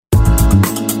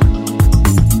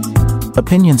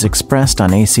Opinions expressed on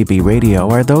ACB Radio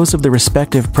are those of the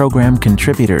respective program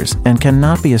contributors and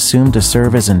cannot be assumed to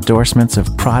serve as endorsements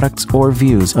of products or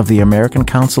views of the American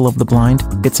Council of the Blind,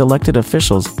 its elected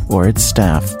officials, or its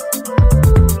staff.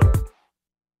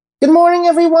 Good morning,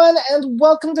 everyone, and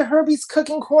welcome to Herbie's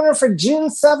Cooking Corner for June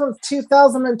 7th,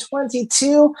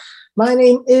 2022. My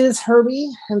name is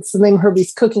Herbie, hence the name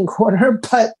Herbie's Cooking Corner,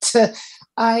 but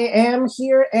I am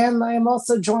here, and I am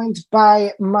also joined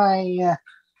by my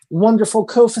wonderful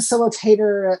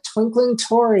co-facilitator, Twinkling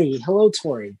Tori. Hello,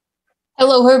 Tori.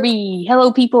 Hello, Herbie.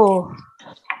 Hello, people.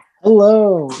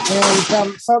 Hello.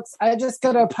 And folks, I just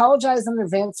got to apologize in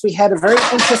advance. We had a very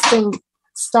interesting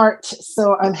start,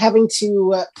 so I'm having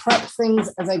to prep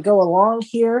things as I go along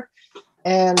here,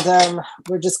 and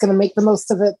we're just going to make the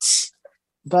most of it.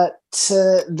 But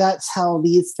that's how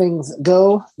these things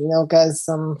go. You know, guys,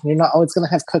 you're not always going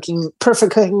to have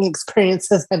perfect cooking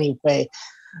experiences anyway.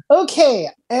 Okay,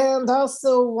 and I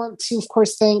also want to, of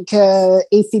course, thank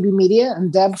ACB Media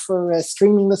and Deb for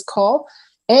streaming this call.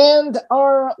 And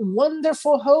our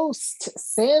wonderful host,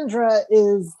 Sandra,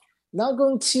 is now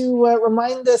going to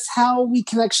remind us how we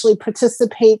can actually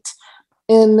participate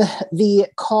in the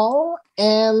call.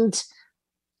 And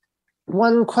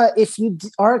if you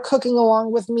are cooking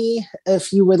along with me,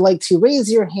 if you would like to raise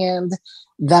your hand,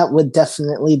 that would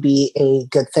definitely be a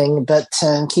good thing. But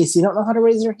in case you don't know how to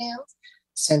raise your hand,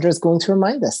 Sandra is going to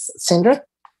remind us. Sandra?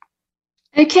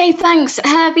 Okay, thanks,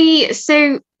 Herbie.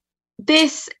 So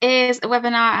this is a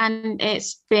webinar and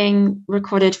it's being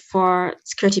recorded for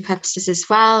security purposes as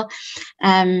well.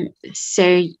 So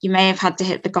you may have had to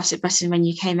hit the got it button when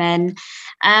you came in.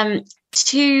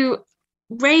 To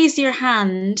raise your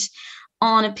hand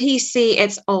on a PC,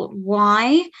 it's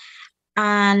Alt-Y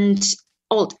and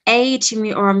Alt-A to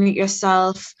mute or unmute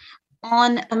yourself.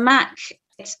 On a Mac,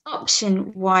 it's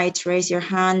Option Y to raise your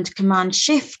hand,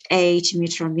 Command-Shift-A to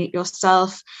mute or unmute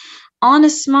yourself. On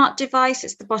a smart device,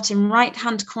 it's the bottom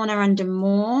right-hand corner under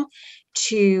More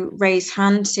to raise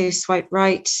hand. So swipe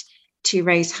right to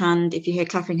raise hand. If you hear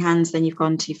clapping hands, then you've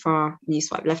gone too far and you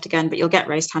swipe left again, but you'll get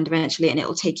raised hand eventually and it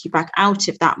will take you back out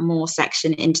of that More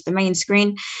section into the main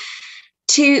screen.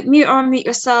 To mute or unmute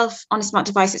yourself on a smart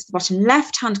device, it's the bottom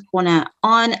left-hand corner.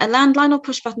 On a landline or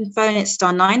push-button phone, it's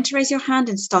 *9 to raise your hand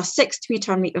and *6 to mute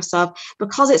or unmute yourself.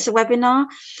 Because it's a webinar,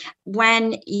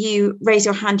 when you raise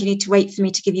your hand, you need to wait for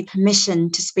me to give you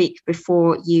permission to speak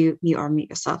before you mute or unmute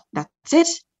yourself. That's it.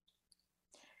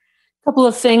 Couple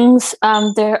of things.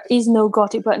 There is no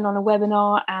got it button on a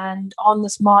webinar, and on the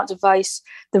smart device,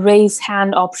 the raise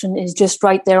hand option is just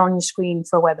right there on your screen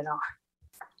for a webinar.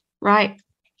 Right.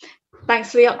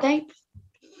 Thanks for the update.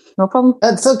 No problem.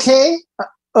 That's okay.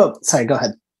 Sorry, go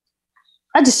ahead.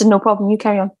 I just said no problem. You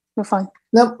carry on. You're fine.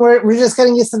 No, we're just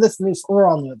getting used to this. We're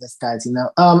all new at this, guys, you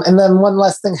know. And then one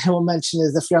last thing I will mention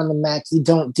is if you're on the Mac, you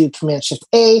don't do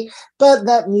Command-Shift-A, but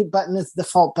that mute button is the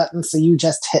default button, so you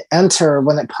just hit Enter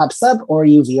when it pops up, or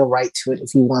you VO right to it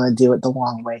if you want to do it the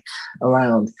long way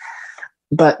around.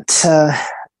 But,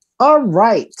 all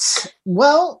right.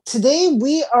 Well, today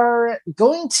we are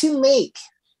going to make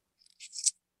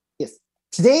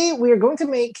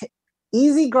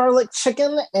easy garlic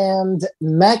chicken and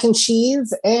mac and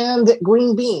cheese and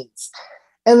green beans.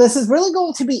 And this is really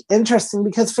going to be interesting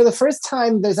because for the first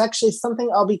time, there's actually something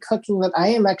I'll be cooking that I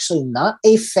am actually not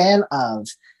a fan of.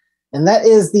 And that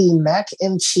is the mac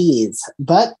and cheese.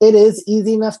 But it is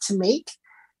easy enough to make.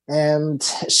 And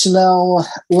Chanel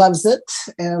loves it.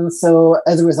 And so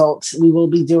as a result, we will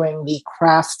be doing the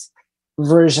craft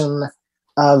version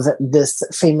of this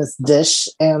famous dish,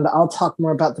 and I'll talk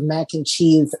more about the mac and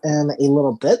cheese in a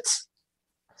little bit.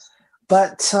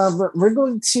 But we're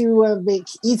going to make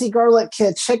easy garlic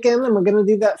chicken, and we're going to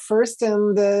do that first.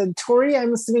 And Tori,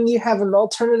 I'm assuming you have an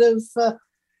alternative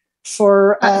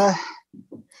for...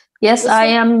 Yes, I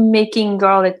am making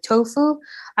garlic tofu.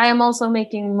 I am also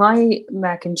making my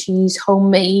mac and cheese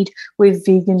homemade with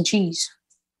vegan cheese.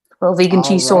 Well, vegan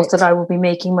cheese sauce that I will be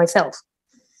making myself.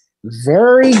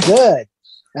 Very good.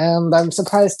 And I'm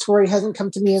surprised Tori hasn't come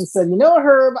to me and said, you know,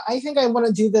 Herb, I think I want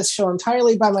to do this show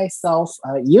entirely by myself.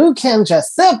 You can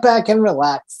just sit back and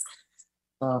relax.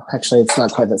 Well, actually, it's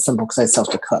not quite that simple because I still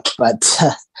have to cook, but...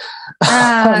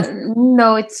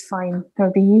 no, it's fine,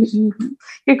 Herbie.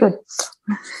 You're good.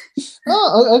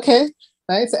 Oh, okay.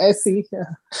 Nice. I see.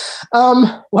 Yeah.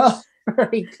 Well,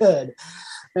 very good.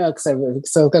 Yeah, so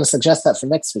I'm going to suggest that for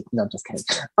next week. No, just kidding.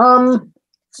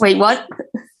 Wait, what?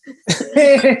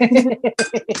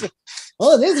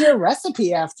 Well, it is your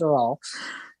recipe after all.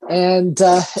 And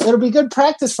it'll be good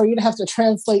practice for you to have to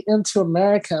translate into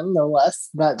American, no less.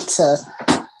 But,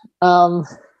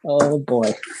 oh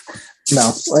boy.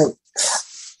 No.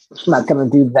 I'm not going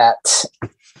to do that.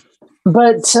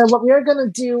 But what we are going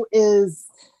to do is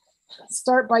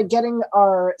start by getting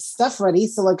our stuff ready.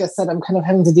 So like I said, I'm kind of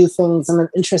having to do things in an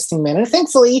interesting manner.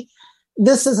 Thankfully,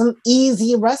 this is an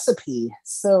easy recipe.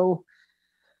 So,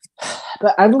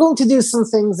 but I'm going to do some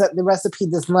things that the recipe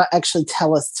does not actually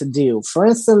tell us to do. For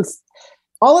instance,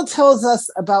 all it tells us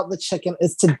about the chicken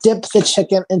is to dip the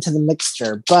chicken into the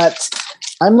mixture. But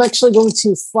I'm actually going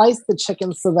to slice the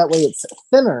chicken so that way it's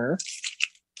thinner.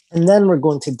 And then we're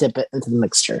going to dip it into the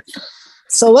mixture.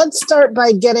 So let's start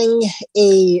by getting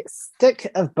a stick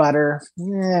of butter.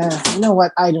 Yeah, you know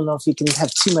what? I don't know if you can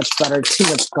have too much butter, too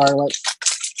much garlic.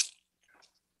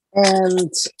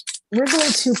 And we're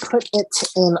going to put it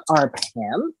in our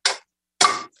pan.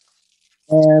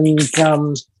 And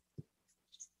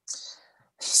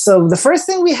so the first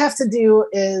thing we have to do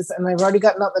is, and I've already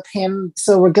gotten out the pan,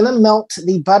 so we're going to melt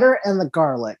the butter and the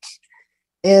garlic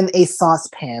in a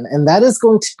saucepan, and that is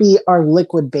going to be our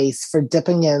liquid base for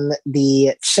dipping in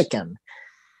the chicken.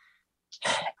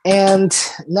 And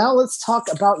now let's talk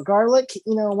about garlic.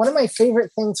 You know, one of my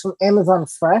favorite things from Amazon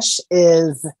Fresh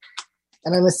is,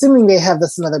 and I'm assuming they have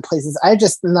this in other places, I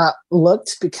just not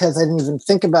looked because I didn't even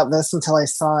think about this until I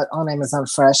saw it on Amazon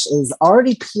Fresh, is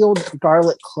already peeled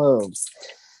garlic cloves.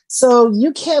 So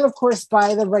you can, of course,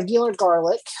 buy the regular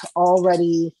garlic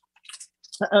already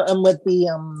with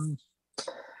the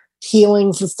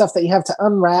peelings and stuff that you have to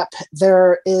unwrap.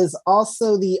 There is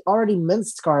also the already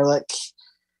minced garlic,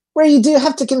 where you do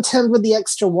have to contend with the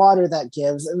extra water that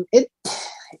gives. And it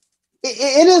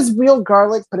is real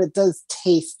garlic, but it does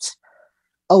taste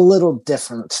a little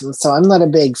different. And so I'm not a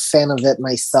big fan of it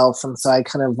myself. And so I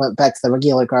kind of went back to the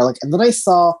regular garlic. And then I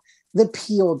saw the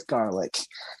peeled garlic.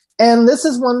 And this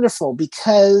is wonderful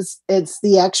because it's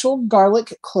the actual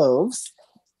garlic cloves.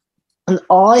 And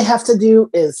all I have to do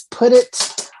is put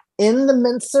it in the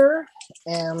mincer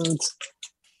and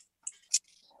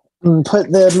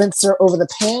put the mincer over the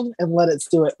pan and let it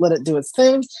do its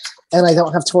thing. And I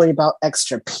don't have to worry about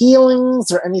extra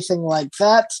peelings or anything like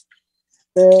that.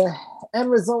 The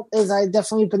end result is I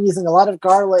definitely been using a lot of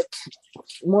garlic,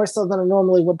 more so than I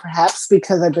normally would perhaps,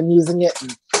 because I've been using it in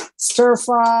stir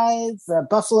fries,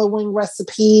 buffalo wing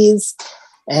recipes,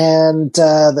 and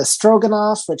the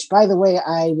stroganoff, which, by the way,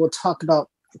 I will talk about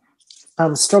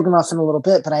stroganoff in a little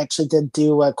bit, but I actually did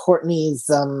do Courtney's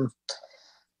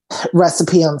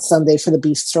recipe on Sunday for the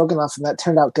beef stroganoff, and that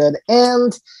turned out good.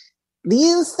 And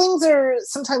these things are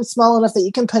sometimes small enough that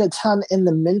you can put a ton in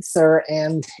the mincer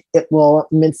and it will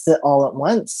mince it all at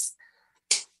once.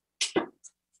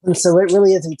 And so it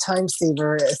really is a time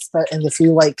saver. And if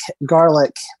you like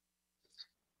garlic,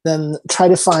 then try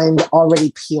to find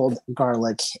already peeled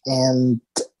garlic. And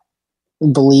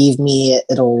believe me,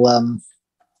 it'll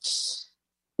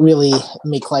really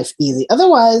make life easy.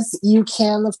 Otherwise, you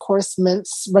can, of course,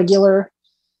 mince regular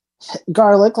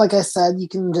garlic. Like I said, you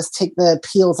can just take the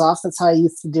peels off. That's how I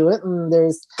used to do it. And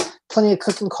there's plenty of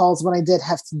cooking calls when I did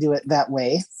have to do it that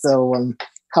way. So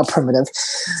how primitive.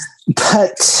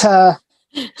 But,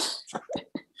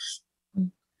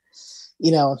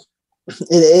 you know,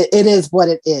 it is what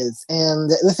it is.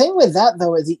 And the thing with that,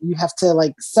 though, is you have to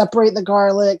like separate the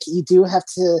garlic. You do have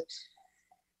to,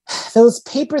 those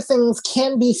paper things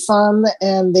can be fun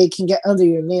and they can get under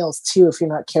your nails too if you're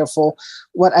not careful.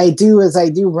 What I do is I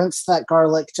do rinse that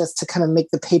garlic just to kind of make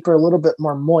the paper a little bit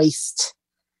more moist.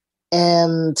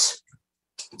 And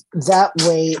that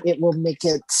way it will make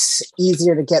it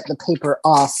easier to get the paper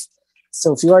off.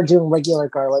 So if you are doing regular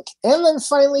garlic. And then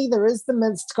finally, there is the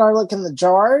minced garlic in the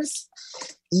jars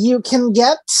you can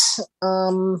get.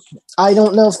 I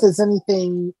don't know if there's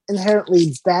anything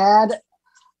inherently bad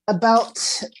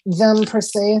about them per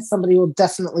se. Somebody will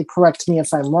definitely correct me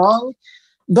if I'm wrong.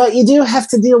 But you do have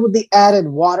to deal with the added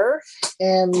water.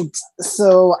 And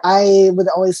so I would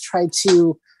always try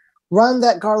to run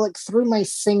that garlic through my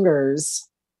fingers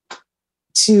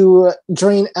to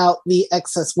drain out the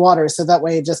excess water. So that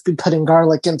way I'd just be putting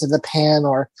garlic into the pan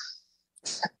or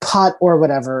pot or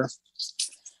whatever.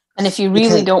 And if you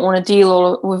really don't want to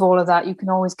deal with all of that, you can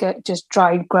always get just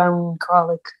dried ground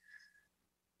garlic.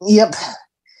 Yep.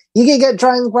 You can get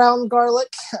dried ground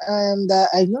garlic. And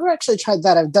I've never actually tried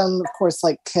that. I've done, of course,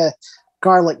 like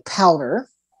garlic powder.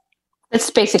 That's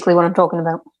basically what I'm talking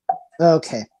about.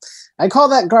 Okay. I call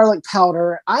that garlic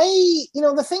powder.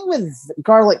 The thing with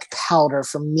garlic powder,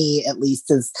 for me at least,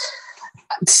 is,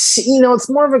 it's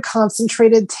more of a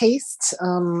concentrated taste.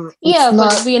 But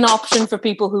it'd be an option for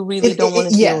people who really don't want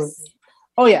to deal with it.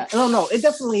 Oh, yeah. No, it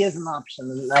definitely is an option.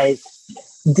 And I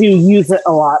do use it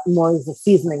a lot more as a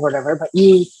seasoning or whatever, but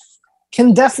you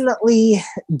can definitely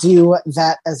do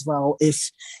that as well if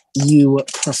you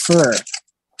prefer.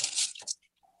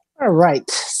 All right.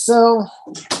 So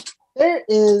there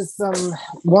is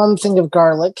one thing of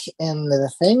garlic in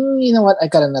the thing. You know what? I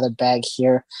got another bag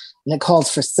here, and it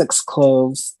calls for 6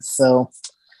 cloves. So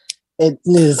it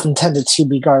is intended to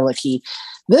be garlicky.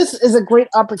 This is a great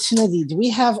opportunity. Do we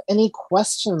have any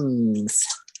questions?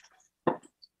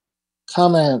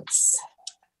 Comments?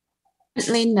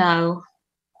 Definitely no.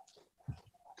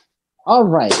 All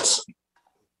right.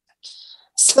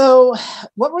 So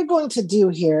what we're going to do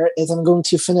here is I'm going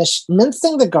to finish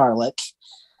mincing the garlic,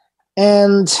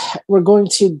 and we're going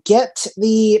to get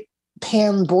the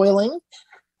pan boiling.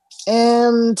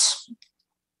 And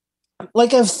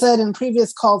like I've said in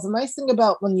previous calls, the nice thing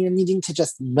about when you're needing to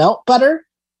just melt butter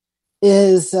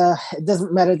is it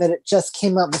doesn't matter that it just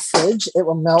came out of the fridge. It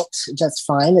will melt just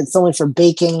fine. It's only for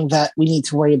baking that we need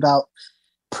to worry about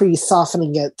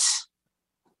pre-softening it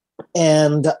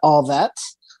and all that.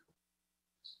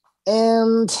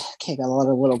 And, okay, got a lot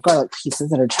of little garlic pieces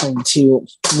that are trying to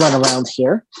run around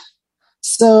here.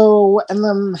 So, and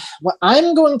then what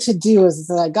I'm going to do is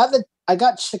that I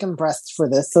got chicken breast for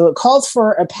this. So it calls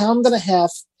for 1.5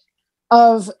 pounds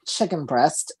of chicken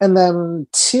breast, and then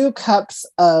 2 cups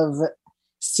of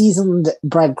seasoned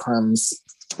breadcrumbs.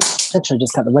 Actually, I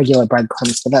just got the regular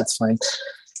breadcrumbs, but that's fine.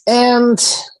 And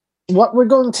what we're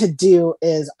going to do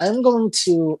is I'm going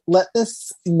to let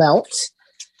this melt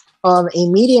on a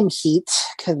medium heat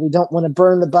because we don't want to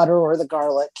burn the butter or the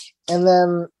garlic. And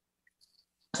then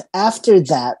after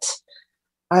that,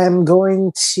 I'm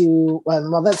going to,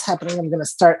 while that's happening, I'm going to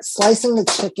start slicing the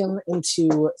chicken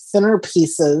into thinner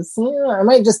pieces. I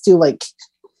might just do like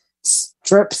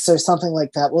strips or something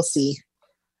like that. We'll see.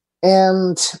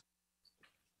 And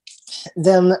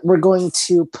then we're going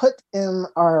to put in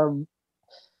our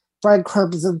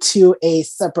breadcrumbs into a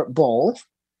separate bowl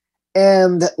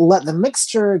and let the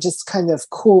mixture just kind of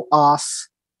cool off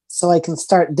so I can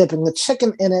start dipping the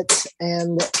chicken in it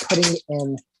and putting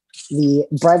in the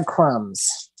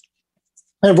breadcrumbs.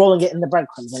 And rolling it in the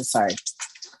breadcrumbs, I'm sorry.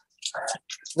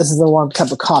 This is a 1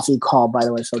 cup of coffee call, by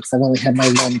the way, folks. I've only had my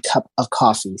 1 cup of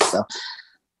coffee, so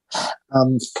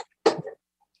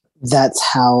that's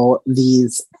how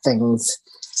these things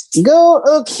go.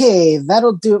 Okay,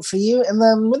 that'll do it for you. And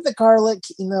then with the garlic,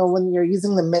 when you're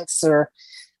using the mincer,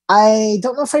 I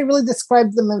don't know if I really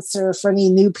described the mincer for any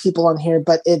new people on here,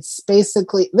 but it's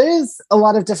basically, there's a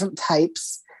lot of different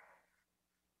types.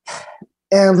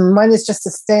 And mine is just a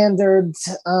standard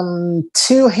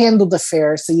 2-handled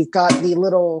affair. So you've got the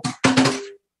little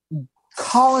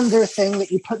colander thing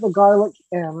that you put the garlic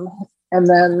in, and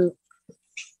then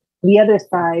the other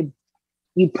side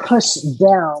you push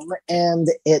down, and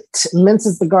it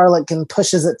minces the garlic and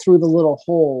pushes it through the little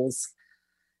holes.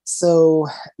 So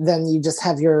then you just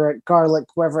have your garlic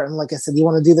wherever. And like I said, you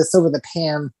want to do this over the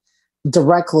pan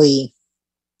directly.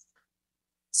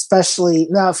 Especially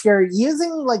now, if you're using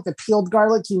like the peeled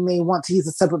garlic, you may want to use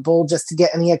a separate bowl just to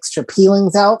get any extra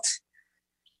peelings out.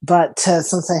 But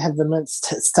since I have the minced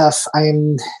stuff,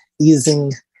 I'm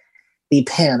using the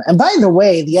pan. And by the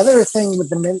way, the other thing with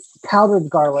the powdered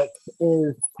garlic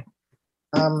is,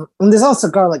 and there's also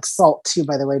garlic salt too,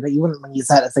 by the way, but you wouldn't want to use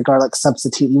that as a garlic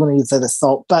substitute. You want to use it as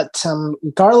salt. But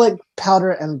garlic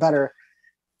powder and butter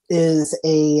is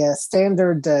a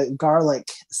standard garlic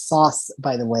sauce,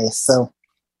 by the way. So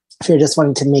if you're just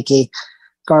wanting to make a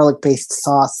garlic-based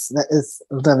sauce, that is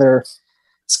another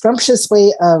scrumptious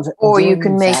way of. Or you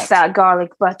can make that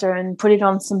garlic butter and put it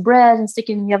on some bread and stick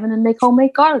it in the oven and make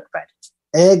homemade garlic bread.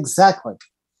 Exactly.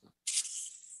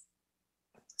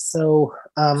 So,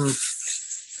 kind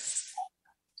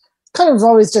of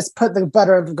always just put the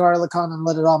butter and the garlic on and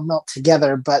let it all melt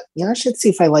together. But I should see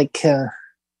if I like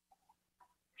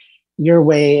your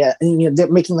way,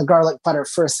 making the garlic butter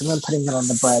first and then putting it on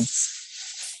the bread.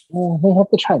 We have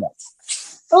to try that.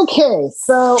 Okay,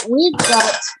 so we've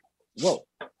got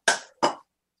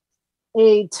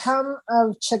a ton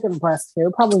of chicken breast here,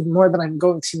 probably more than I'm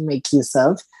going to make use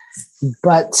of,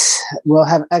 but we'll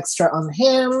have extra on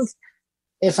hand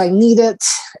if I need it,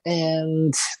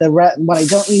 and what I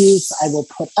don't use, I will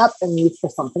put up and use for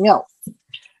something else.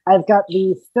 I've got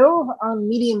the stove on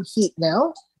medium heat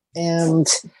now, and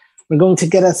we're going to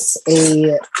get us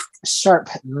a sharp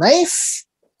knife.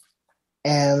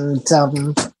 And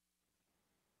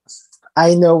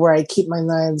I know where I keep my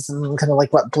knives and kind of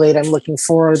like what blade I'm looking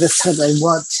for. This time I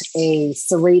want a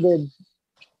serrated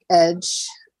edge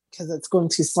because it's going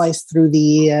to slice through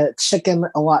the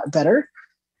chicken a lot better.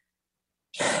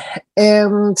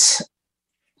 And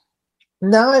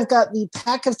now I've got the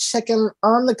pack of chicken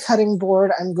on the cutting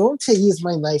board. I'm going to use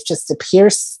my knife just to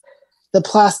pierce the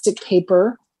plastic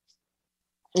paper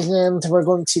And we're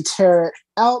going to tear it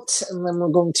out, and then we're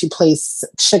going to place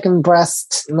chicken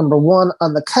breast number 1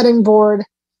 on the cutting board.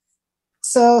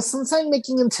 So since I'm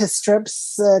making into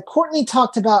strips, Courtney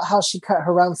talked about how she cut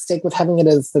her round steak with having it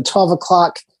as the 12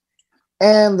 o'clock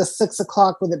and the 6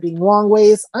 o'clock with it being long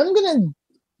ways. I'm going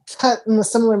to cut in a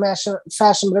similar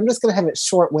fashion, but I'm just going to have it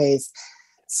short ways.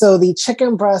 So the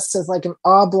chicken breast is like an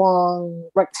oblong,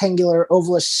 rectangular,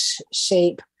 ovalish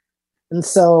shape. And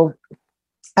so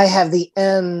I have the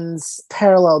ends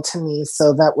parallel to me,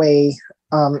 so that way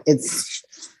it's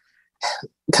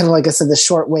kind of like I said, the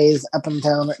short ways up and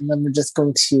down, and then we're just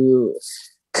going to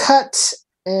cut.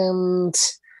 And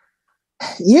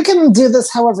you can do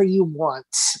this however you want,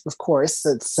 of course.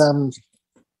 It's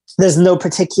there's no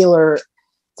particular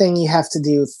thing you have to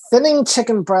do. Thinning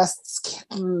chicken breasts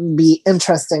can be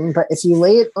interesting, but if you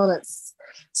lay it on its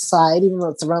side, even though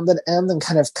it's a rounded end, and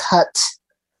kind of cut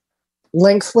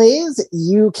lengthways,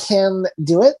 you can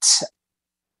do it.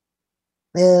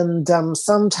 And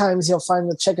sometimes you'll find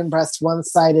with chicken breast, one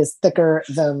side is thicker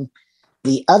than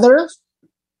the other.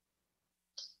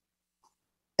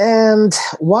 And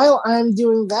while I'm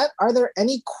doing that, are there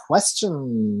any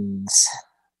questions?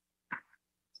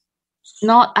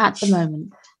 Not at the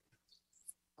moment.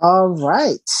 All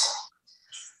right.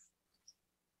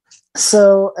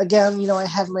 So again, I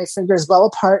have my fingers well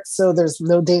apart, so there's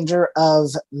no danger of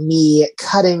me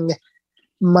cutting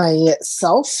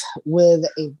myself with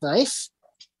a knife.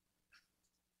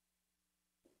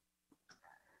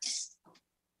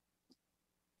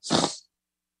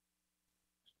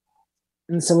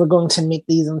 And so we're going to make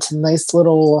these into nice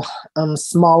little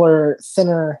smaller,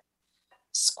 thinner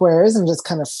squares and just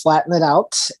kind of flatten it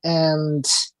out. And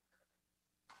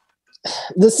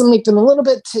this will make them a little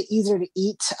bit easier to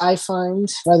eat, I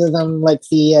find, rather than like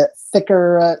the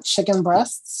thicker chicken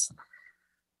breasts.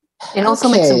 It also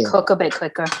makes them cook a bit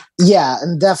quicker. Yeah,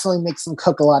 and definitely makes them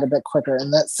cook a bit quicker.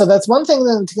 And that's one thing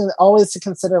that always to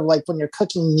consider, like when you're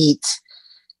cooking meat,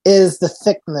 is the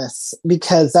thickness,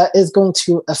 because that is going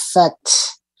to affect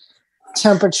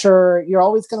temperature. You're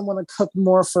always going to want to cook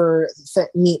more for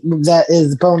meat that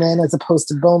is bone-in as opposed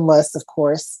to boneless, of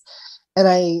course. And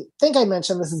I think I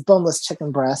mentioned this is boneless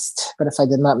chicken breast, but if I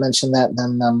did not mention that,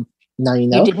 then now you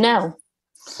know. You did now.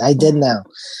 I did now.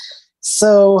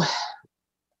 So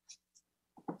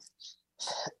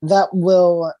that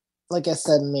will, like I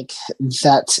said, make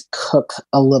that cook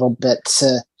a little bit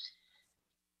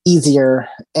easier.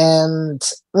 And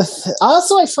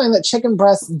also I find that chicken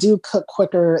breasts do cook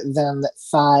quicker than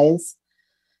thighs.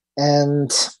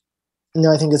 And,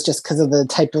 I think it's just because of the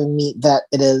type of meat that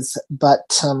it is.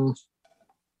 But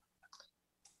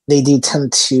they do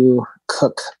tend to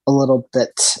cook a little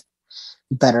bit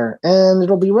better. And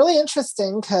it'll be really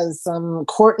interesting because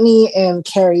Courtney and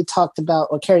Carrie talked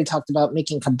about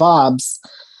making kebabs,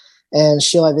 and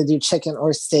she'll either do chicken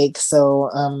or steak. So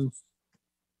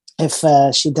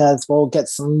if she does, we'll get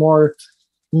some more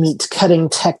meat cutting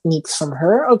techniques from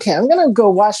her. Okay, I'm going to go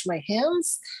wash my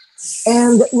hands,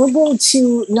 and we're going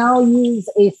to now use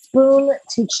a spoon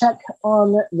to check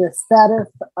on the status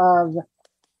of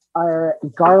our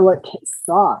garlic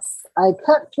sauce. I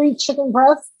cut 3 chicken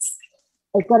breasts.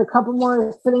 I've got a couple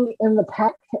more sitting in the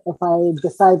pack. If I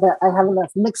decide that I have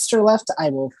enough mixture left, I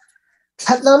will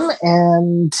cut them.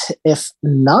 And if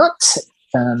not,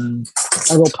 then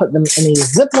I will put them in a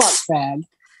Ziploc bag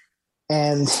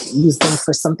and use them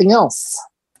for something else.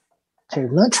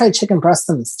 I've not tried chicken breast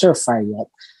in the stir fry yet.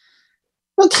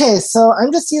 Okay, so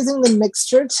I'm just using the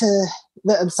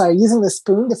using the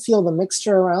spoon to feel the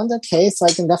mixture around. Okay, so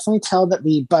I can definitely tell that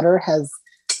the butter has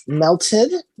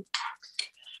melted.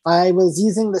 I was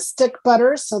using the stick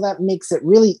butter, so that makes it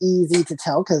really easy to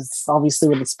tell, because obviously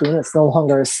with a spoon, it's no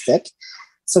longer a stick.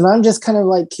 So now I'm just kind of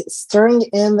like stirring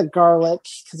in the garlic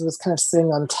because it was kind of sitting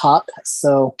on top.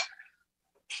 So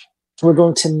we're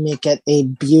going to make it a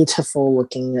beautiful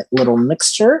looking little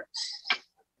mixture.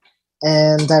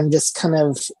 And I'm just kind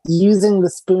of using the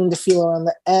spoon to feel around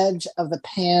the edge of the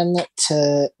pan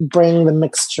to bring the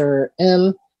mixture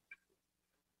in.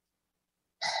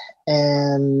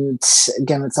 And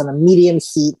again, it's on a medium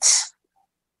heat.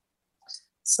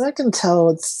 So I can tell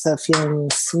it's feeling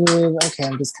smooth. Okay,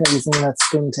 I'm just kind of using that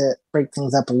spoon to break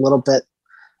things up a little bit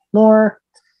more.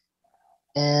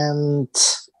 And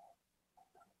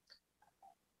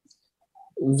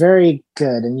very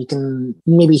good. And you can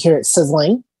maybe hear it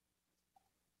sizzling.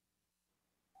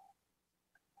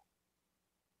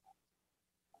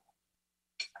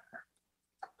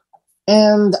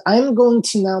 And I'm going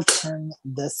to now turn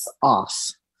this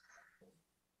off.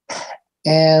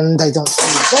 And I don't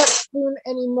need that spoon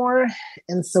anymore.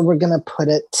 And so we're going to put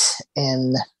it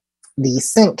in the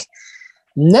sink.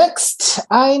 Next,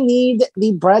 I need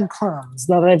the breadcrumbs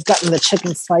now that I've gotten the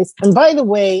chicken sliced. And by the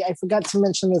way, I forgot to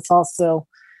mention this also.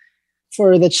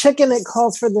 For the chicken, it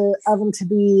calls for the oven to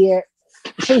be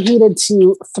preheated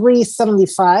to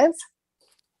 375.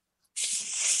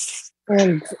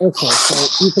 And okay,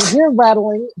 so you can hear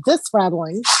rattling. This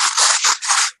rattling,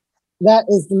 that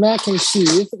is the mac and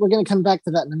cheese. We're going to come back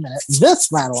to that in a minute. This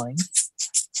rattling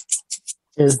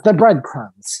is the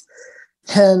breadcrumbs.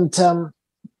 And,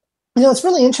 it's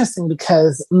really interesting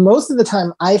because most of the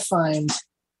time I find,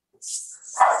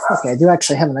 okay, I do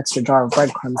actually have an extra jar of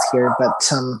breadcrumbs here,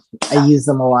 but I use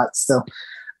them a lot. So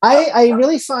I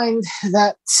really find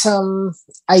that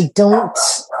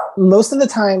most of the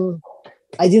time,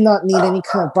 I do not need any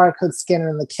kind of barcode scanner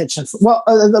in the kitchen. Well,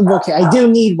 okay, I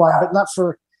do need one, but not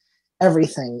for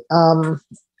everything.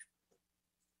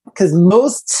 Because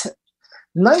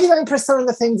 99% of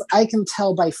the things I can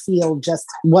tell by feel just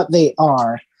what they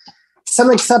are.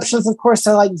 Some exceptions, of course,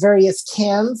 are like various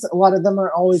cans. A lot of them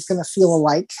are always going to feel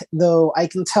alike, though I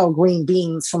can tell green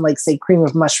beans from, like, say, cream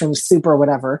of mushroom soup or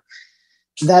whatever.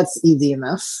 That's easy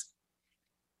enough.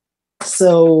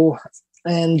 So,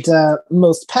 and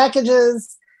most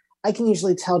packages, I can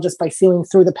usually tell just by feeling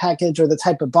through the package or the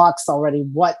type of box already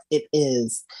what it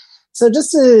is. So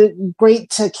just a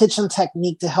great kitchen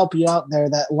technique to help you out there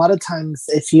that a lot of times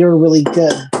if you're really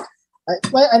good,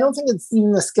 I don't think it's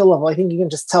even the skill level. I think you can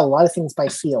just tell a lot of things by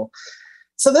feel.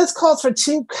 So this calls for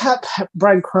 2 cup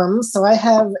breadcrumbs. So I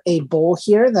have a bowl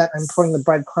here that I'm pouring the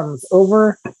breadcrumbs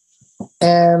over,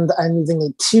 and I'm using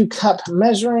a 2 cup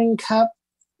measuring cup.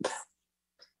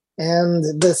 And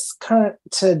this current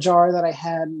jar that I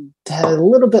had a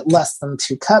little bit less than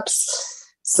 2 cups.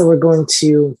 So we're going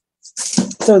to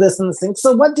throw this in the sink.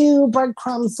 So what do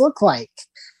breadcrumbs look like?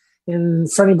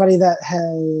 And for anybody that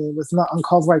was not on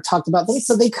calls where I talked about these,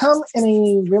 so they come in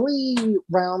a really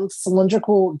round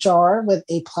cylindrical jar with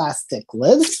a plastic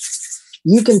lid.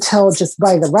 You can tell just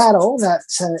by the rattle that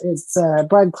it's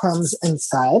breadcrumbs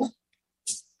inside.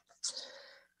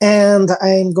 And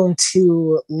I'm going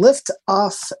to lift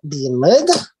off the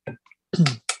lid.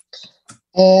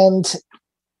 And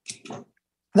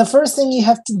the first thing you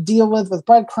have to deal with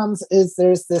breadcrumbs is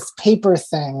there's this paper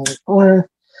thing, or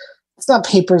it's not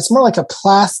paper, it's more like a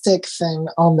plastic thing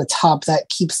on the top that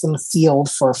keeps them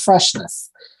sealed for freshness.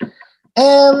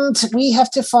 And we have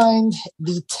to find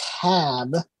the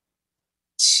tab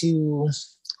to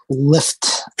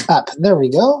lift up. There we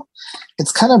go.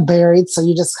 It's kind of buried, so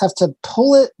you just have to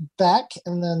pull it back,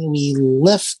 and then we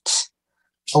lift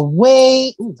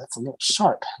away. Ooh, that's a little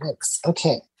sharp. Thanks.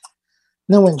 Okay.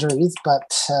 No injuries,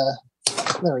 but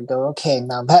there we go. Okay,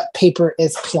 now that paper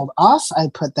is peeled off. I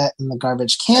put that in the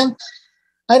garbage can.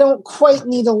 I don't quite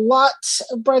need a lot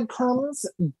of breadcrumbs,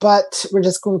 but we're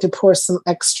just going to pour some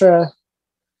extra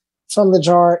from the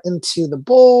jar into the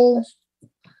bowl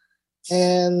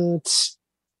and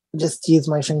just use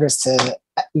my fingers to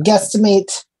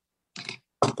guesstimate.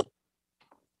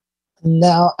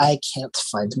 Now I can't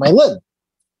find my lid.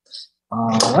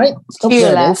 All right. To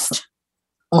your left.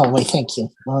 Oh, wait, thank you.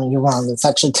 Well, you're wrong. It's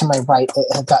actually to my right. It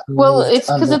had gotten well, it's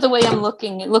because of the way I'm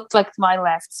looking. It looked like to my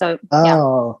left, so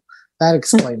yeah. That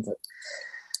explains it.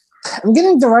 I'm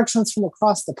getting directions from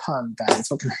across the pond, guys.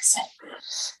 What can I say?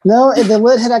 No, the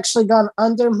lid had actually gone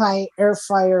under my air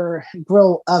fryer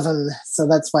grill oven, so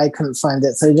that's why I couldn't find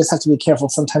it. So you just have to be careful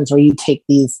sometimes where you take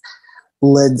these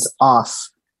lids off.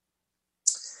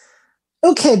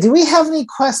 Okay, do we have any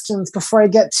questions before I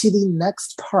get to the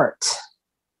next part?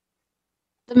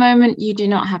 At the moment, you do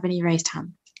not have any raised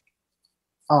hand.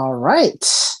 All right.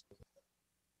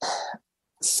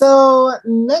 So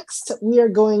next we are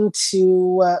going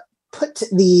to put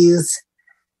these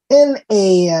in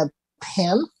a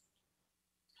pan.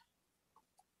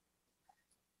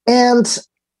 And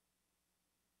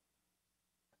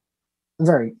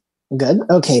very good.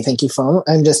 Okay, thank you, phone.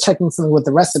 I'm just checking something with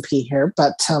the recipe here,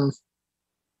 but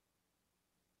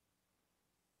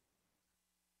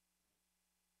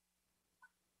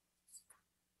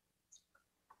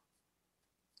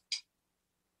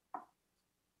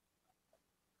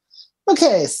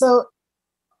okay, so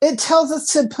it tells us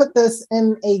to put this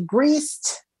in a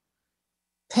greased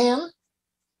pan.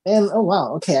 And, oh,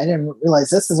 wow, okay, I didn't realize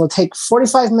this. This will take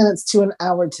 45 minutes to an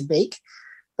hour to bake,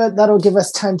 but that'll give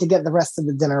us time to get the rest of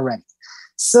the dinner ready.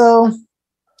 So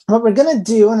what we're going to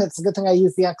do, and it's a good thing I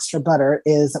use the extra butter,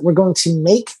 is we're going to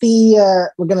make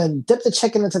we're going to dip the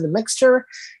chicken into the mixture.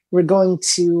 We're going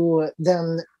to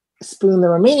then spoon the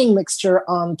remaining mixture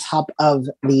on top of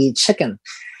the chicken.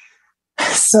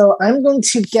 So I'm going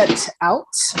to get out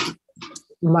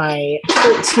my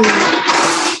 13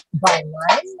 by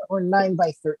 9 or 9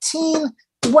 by 13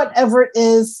 whatever it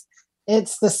is,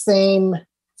 it's the same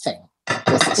thing.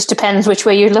 It just depends which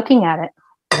way you're looking at it.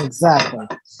 Exactly.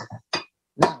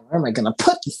 Now, where am I going to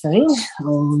put the thing?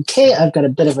 Okay, I've got a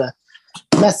bit of a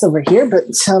mess over here, but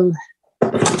there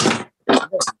we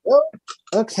go.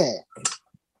 Okay.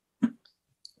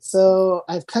 So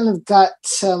I've kind of got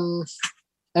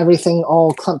everything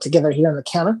all clumped together here on the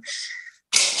counter,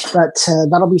 but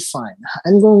that'll be fine.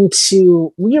 I'm going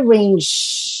to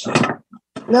rearrange.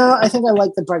 No, I think I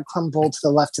like the breadcrumb bowl to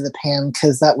the left of the pan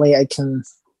because that way I can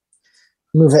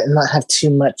move it and not have too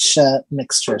much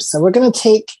mixture. So we're going to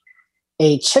take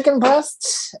a chicken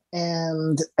breast,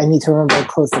 and I need to remember to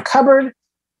close the cupboard,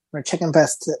 or chicken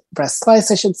breast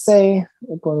slice, I should say.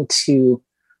 We're going to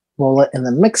roll it in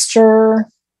the mixture.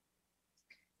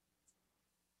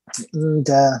 And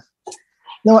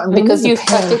no, I'm because you've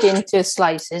cut it into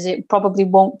slices, it probably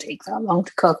won't take that long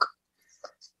to cook.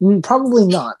 Probably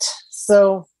not.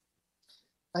 So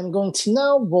I'm going to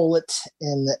now roll it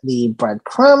in the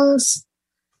breadcrumbs,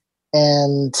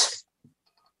 and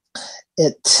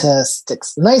it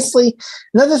sticks nicely.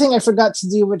 Another thing I forgot to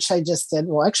do, which I just did,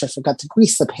 well, actually I forgot to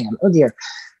grease the pan. Oh dear.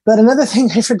 But another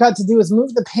thing I forgot to do is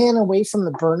move the pan away from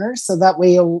the burner, so that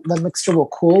way the mixture will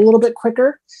cool a little bit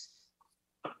quicker.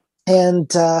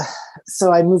 And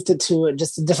so I moved it to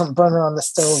just a different burner on the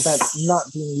stove that's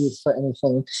not being used for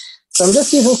anything. So I'm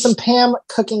just using some Pam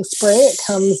cooking spray. It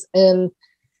comes in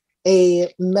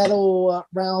a metal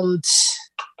round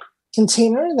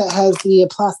container that has the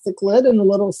plastic lid and a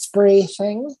little spray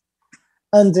thing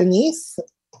underneath.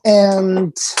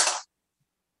 And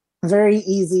very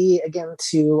easy, again,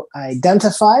 to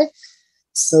identify.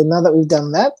 So now that we've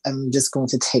done that, I'm just going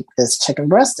to take this chicken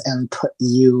breast and put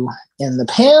you in the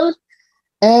pan.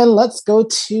 And let's go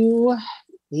to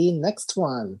the next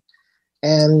one.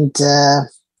 And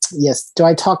yes, do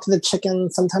I talk to the chicken?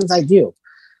 Sometimes I do.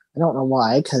 I don't know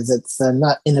why, because it's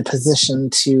not in a position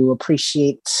to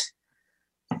appreciate.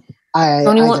 You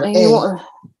only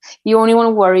want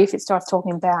to worry if it starts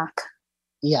talking back.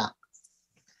 Yeah.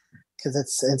 Because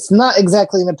it's not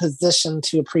exactly in a position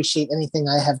to appreciate anything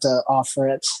I have to offer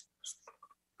it.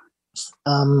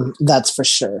 That's for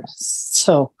sure.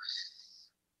 So,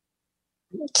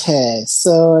 okay,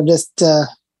 so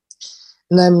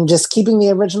and I'm just keeping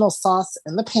the original sauce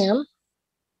in the pan,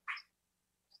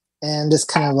 and just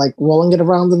kind of like rolling it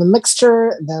around in the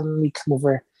mixture. Then we come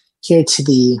over here to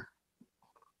the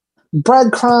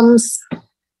breadcrumbs,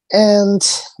 and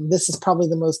this is probably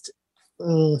the most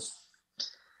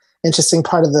interesting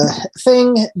part of the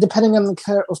thing. Depending on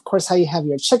of course, how you have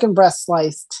your chicken breast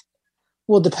sliced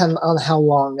will depend on how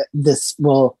long this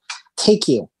will take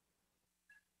you.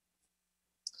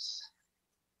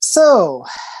 So,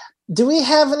 do we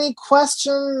have any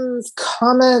questions,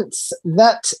 comments,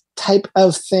 that type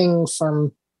of thing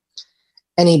from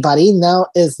anybody? Now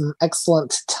is an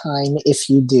excellent time if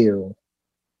you do.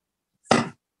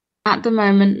 At the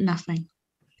moment, nothing.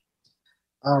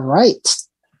 All right.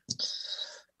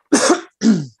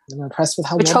 I'm impressed with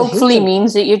how which hopefully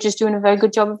means that you're just doing a very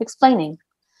good job of explaining.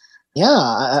 Yeah,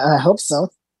 I hope so.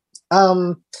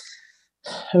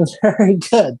 Very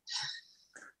good.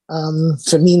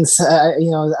 If it means, I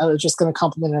was just going to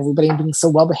compliment everybody on being so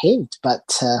well behaved,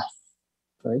 but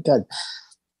very good.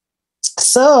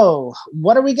 So,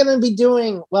 what are we going to be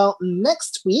doing? Well,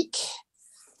 next week,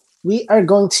 we are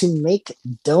going to make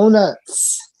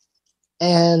donuts.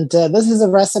 And this is a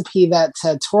recipe that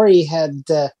Tori had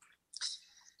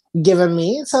given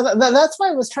me. So that's why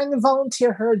I was trying to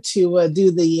volunteer her to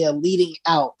do the leading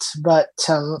out. But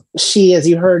she, as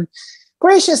you heard,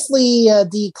 graciously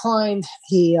declined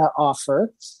the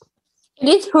offer. It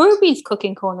is Herbie's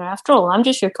cooking corner, after all. I'm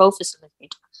just your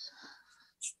co-facilitator.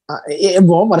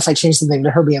 Well, what if I change the name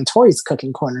to Herbie and Tori's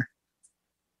cooking corner?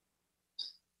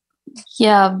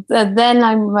 Yeah, then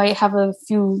I might have a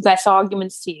few less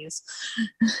arguments to use.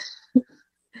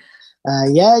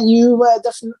 Yeah, you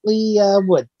definitely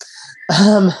would.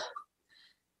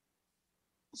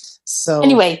 So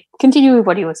anyway, continue with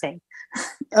what you were saying.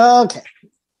 Okay.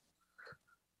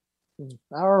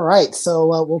 All right. So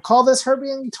we'll call this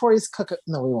Herbie and Tori's cook.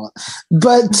 No, we won't.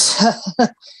 But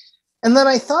and then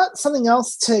I thought something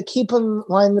else to keep in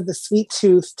line with the sweet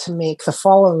tooth to make the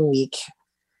following week: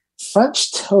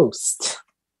 French toast.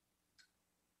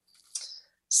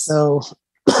 So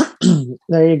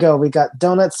there you go. We got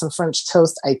donuts and French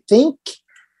toast. I think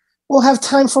we'll have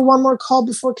time for one more call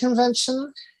before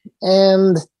convention.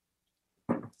 And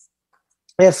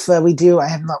if we do, I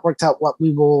have not worked out what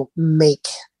we will make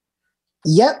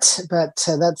yet, but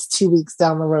that's 2 weeks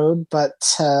down the road.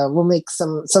 But we'll make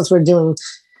some, since we're doing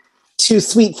two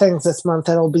sweet things this month.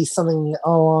 That'll be something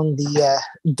along the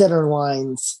dinner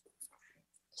lines.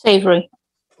 Savory,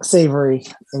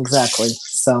 exactly.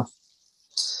 So,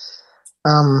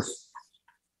 unless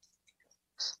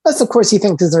of course you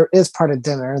think dessert is part of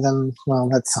dinner, then well,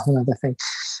 that's a whole other thing.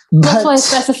 But that's why I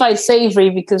specified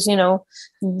savory, because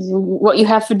what you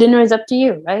have for dinner is up to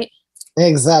you, right?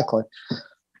 Exactly.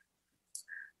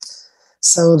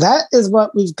 So that is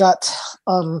what we've got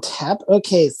on tap.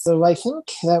 Okay, so I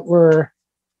think that we're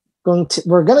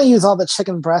gonna use all the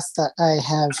chicken breast that I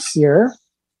have here.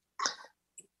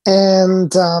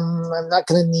 And I'm not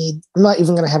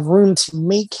even gonna have room to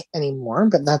make any more,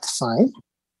 but that's fine.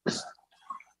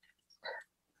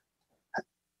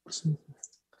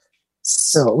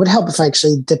 So it would help if I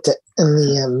actually dipped it in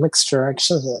the mixture.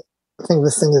 Actually, I think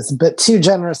this thing is a bit too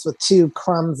generous with 2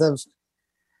 crumbs of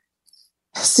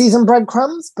seasoned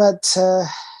breadcrumbs, but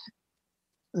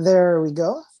there we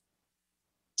go.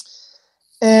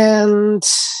 And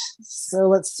so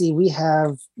let's see, we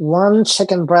have 1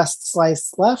 chicken breast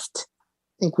slice left.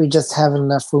 I think we just have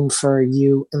enough room for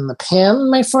you in the pan,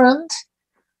 my friend.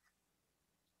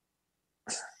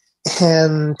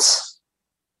 And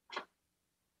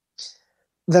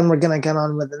then we're going to get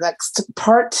on with the next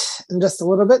part in just a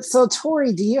little bit. So,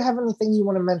 Tori, do you have anything you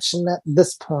want to mention at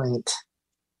this point?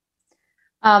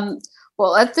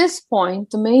 Well, at this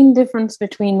point, the main difference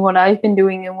between what I've been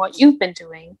doing and what you've been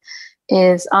doing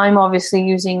is I'm obviously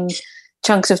using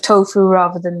chunks of tofu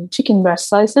rather than chicken breast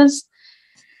slices.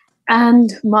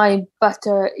 And my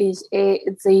butter is a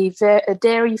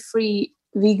dairy-free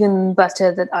vegan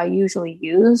butter that I usually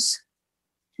use.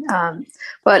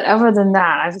 But other than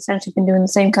that, I've essentially been doing the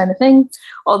same kind of thing.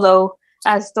 Although,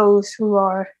 as those who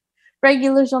are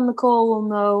regulars on the call will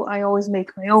know, I always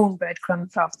make my own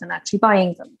breadcrumbs rather than actually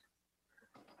buying them.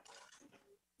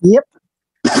 Yep.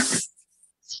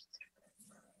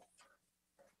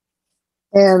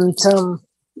 And some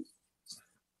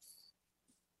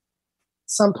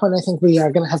point, I think we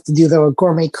are going to have to do the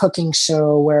gourmet cooking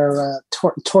show where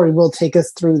Tori will take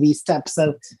us through the steps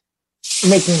of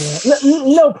making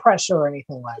no pressure or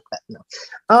anything like that. No.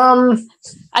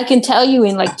 I can tell you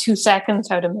in like 2 seconds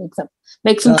how to make them.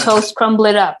 Make some toast, crumble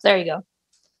it up. There you go.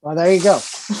 Well, there you go.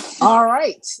 All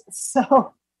right.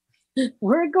 So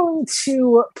we're going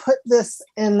to put this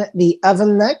in the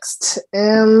oven next,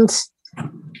 and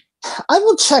I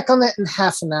will check on it in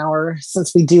half an hour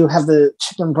since we do have the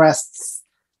chicken breasts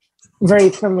very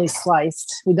thinly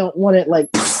sliced. We don't want it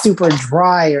like super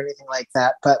dry or anything like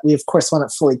that, but we of course want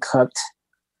it fully cooked.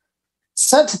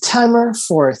 Set the timer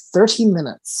for 30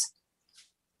 minutes.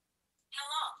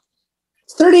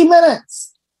 30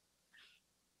 minutes!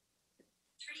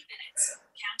 30 minutes.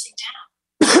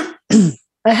 Counting down.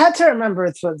 I had to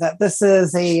remember that this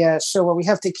is a show where we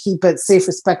have to keep it safe,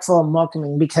 respectful, and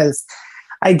welcoming, because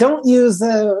I don't use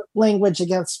the language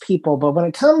against people, but when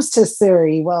it comes to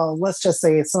Siri, well, let's just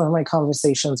say some of my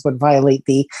conversations would violate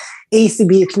the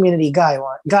ACB community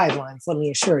guidelines, let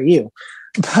me assure you.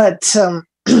 But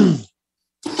as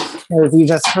you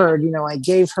just heard, I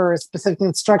gave her a specific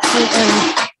instruction,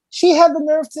 and she had the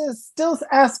nerve to still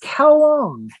ask how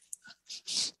long.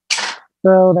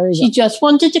 So there you go. She just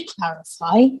wanted to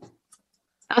clarify.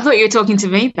 I thought you were talking to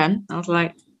me then. I was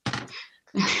like...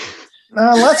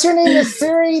 Unless your name is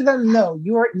Siri, then no,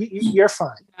 you're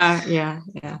fine. Yeah.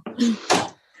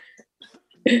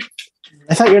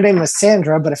 I thought your name was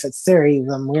Sandra, but if it's Siri,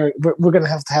 then we're going to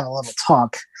have a little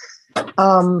talk. But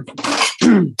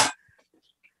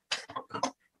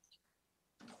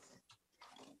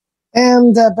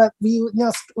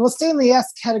we'll stay in the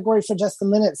yes category for just a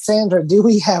minute. Sandra, do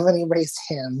we have any raised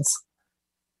hands?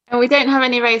 We don't have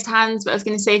any raised hands, but I was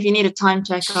going to say, if you need a time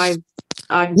check,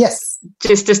 I'm yes,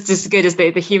 just as good as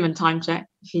the human time check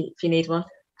if you need one.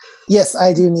 Yes,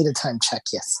 I do need a time check.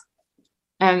 Yes.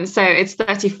 So it's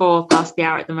 34 past the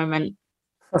hour at the moment.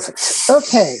 Perfect.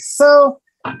 Okay, so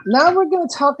now we're going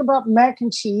to talk about mac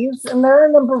and cheese, and there are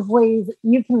a number of ways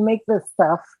you can make this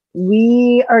stuff.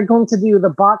 We are going to do the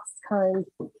box kind,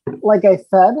 like I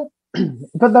said,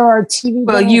 but there are TV.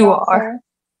 Well, you are.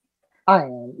 I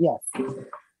am. Yes.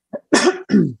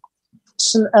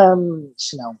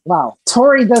 Chanel. Wow.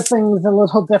 Tori does things a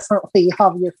little differently,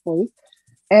 obviously.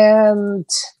 And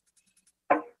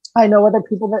I know other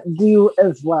people that do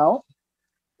as well.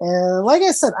 And like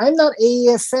I said, I'm not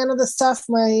a fan of the stuff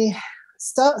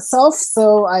myself,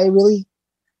 so I really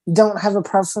don't have a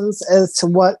preference as to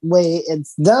what way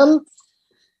it's done.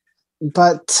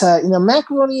 But,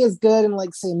 macaroni is good, and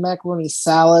like, say, macaroni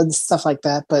salad, stuff like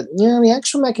that. But, the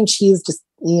actual mac and cheese just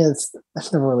is,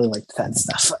 I've never really liked that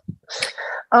stuff.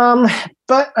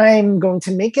 But I'm going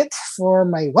to make it for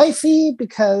my wifey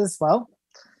because, well,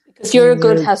 because you're a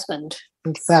good husband.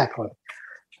 Exactly.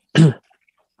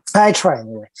 I try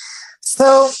anyway.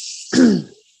 So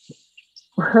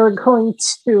we're going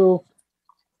to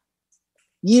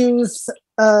use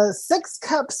 6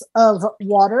 cups of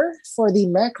water for the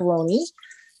macaroni.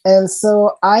 And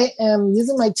so I am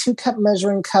using my 2-cup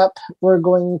measuring cup. We're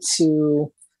going to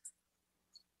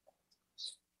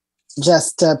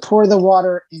just pour the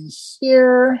water in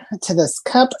here to this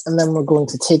cup, and then we're going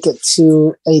to take it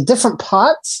to a different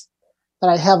pot that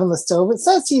I have on the stove. It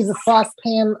says to use a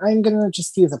saucepan. I'm going to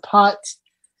just use a pot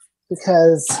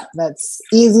because that's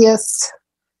easiest.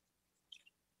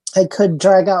 I could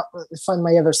find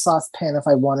my other saucepan if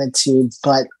I wanted to,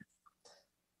 but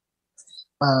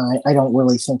I don't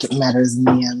really think it matters in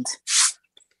the end.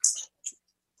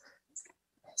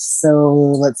 So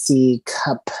let's see,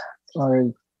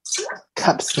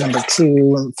 cups number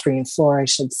 2 and 3 and 4, I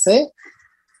should say.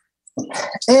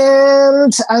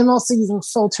 And I'm also using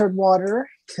filtered water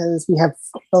because we have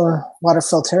a water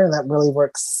filter, and that really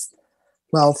works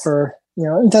well for,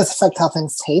 it does affect how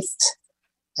things taste.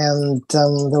 And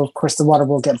though, of course, the water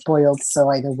will get boiled, so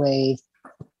either way,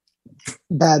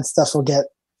 bad stuff will get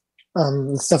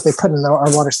the stuff they put in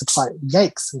our water supply.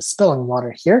 Yikes, I'm spilling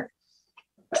water here.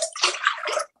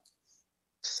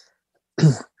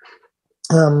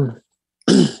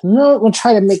 No, we'll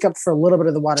try to make up for a little bit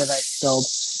of the water that I spilled.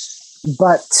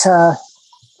 But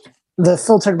the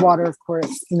filtered water, of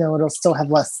course, it'll still have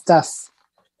less stuff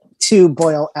to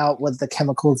boil out with the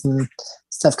chemicals and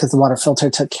stuff because the water filter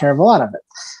took care of a lot of it.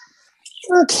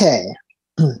 Okay.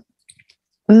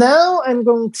 Now I'm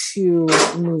going to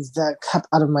move that cup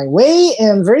out of my way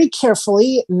and very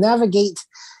carefully navigate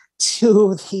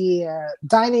to the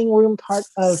dining room part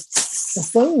of the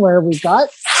thing where we got,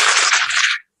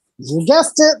 you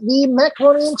guessed it, the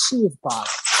macaroni and cheese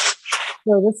box.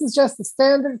 So this is just the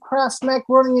standard Kraft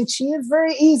macaroni and cheese.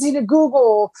 Very easy to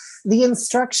Google the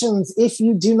instructions if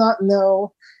you do not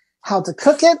know how to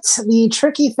cook it. The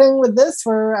tricky thing with this,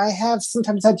 where I have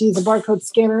sometimes had to use a barcode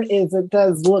scanner, is it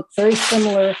does look very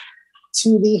similar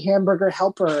to the Hamburger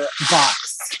Helper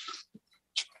box.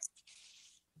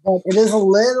 But it is a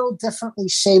little differently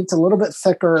shaped, a little bit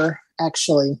thicker,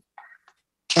 actually.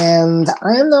 And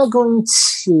I am now going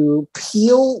to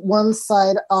peel one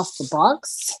side off the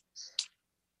box.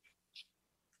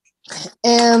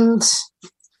 And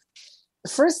the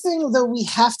first thing that we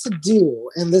have to do,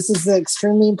 and this is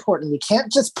extremely important, we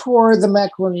can't just pour the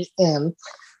macaroni in.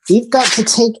 We've got to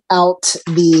take out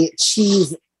the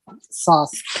cheese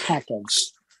sauce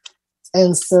package.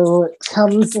 And so it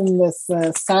comes in this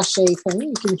sachet thing.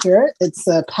 You can hear it. It's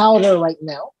a powder right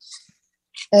now.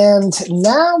 And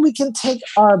now we can take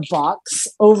our box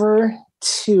over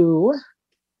to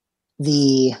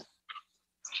the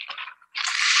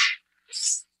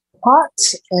pot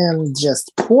and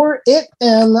just pour it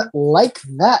in like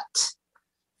that.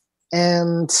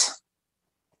 And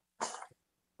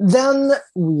then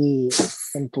we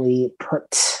simply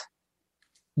put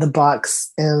the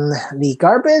box in the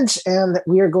garbage, and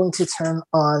we are going to turn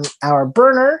on our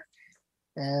burner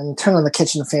and turn on the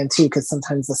kitchen fan too, because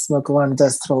sometimes the smoke alarm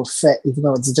does throw a fit, even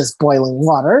though it's just boiling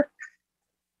water.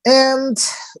 And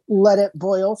let it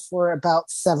boil for about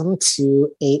 7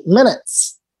 to 8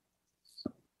 minutes.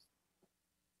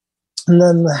 And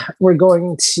then we're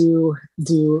going to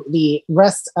do the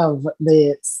rest of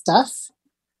the stuff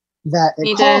that it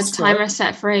need calls a timer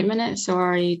set for 8 minutes,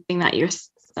 or are you doing that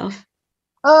yourself?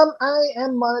 I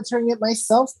am monitoring it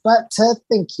myself, but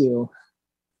thank you.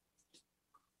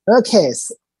 Okay.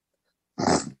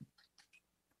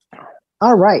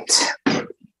 All right.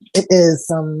 It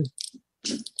is,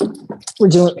 we're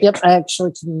doing, yep, I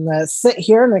actually can sit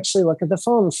here and actually look at the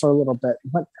phone for a little bit.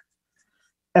 What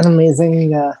an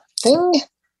amazing thing.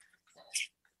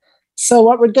 So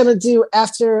what we're going to do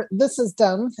after this is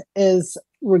done is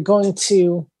what we're going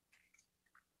to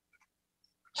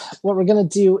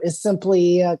do is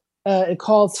simply, it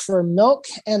calls for milk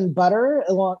and butter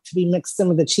along to be mixed in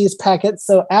with the cheese packet.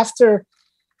 So after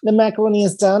the macaroni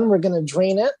is done, we're going to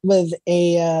drain it with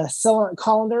a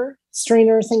colander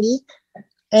strainer thingy.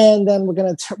 And then we're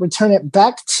going to return it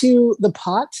back to the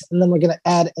pot. And then we're going to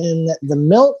add in the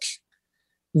milk,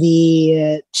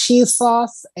 the cheese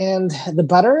sauce, and the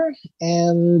butter,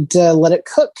 and let it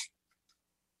cook.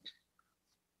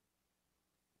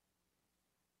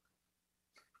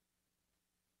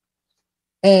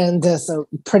 And so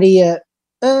pretty,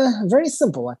 very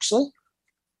simple, actually.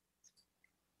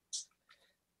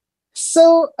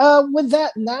 So with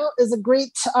that, now is a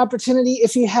great opportunity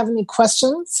if you have any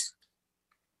questions.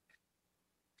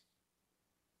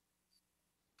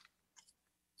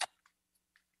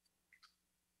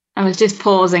 I was just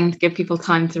pausing to give people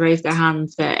time to raise their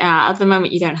hands, but at the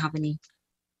moment you don't have any.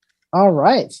 All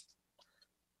right.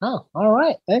 Oh, all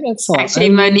right. Excellent. Actually,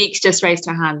 Monique's just raised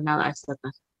her hand now that I've said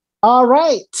that. All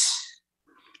right.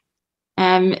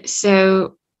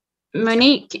 So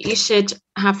Monique, you should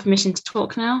have permission to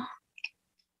talk now.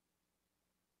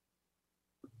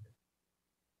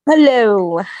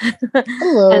 Hello.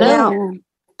 Hello. Now,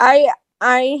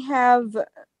 I have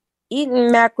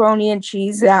eaten macaroni and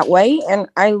cheese that way, and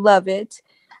I love it.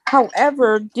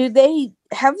 However, have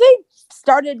they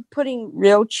started putting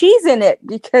real cheese in it?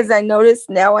 Because I noticed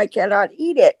now I cannot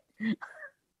eat it.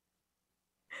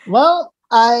 Well,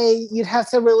 you'd have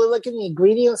to really look in the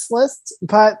ingredients list,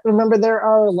 but remember there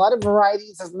are a lot of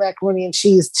varieties of macaroni and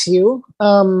cheese too.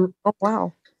 Oh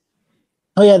wow.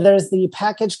 Oh yeah, there's the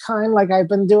packaged kind, like I've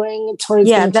been doing. Tori's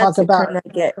going to talk about. Kind I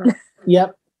get.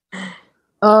 Yep.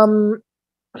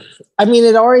 I mean,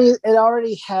 it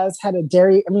already has had a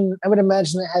dairy. I mean, I would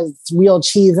imagine it has real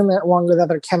cheese in it, along with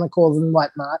other chemicals and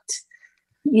whatnot.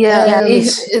 Yeah,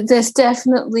 there's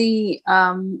definitely,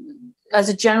 as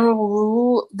a general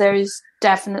rule, there is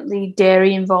definitely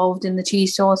dairy involved in the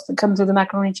cheese sauce that comes with the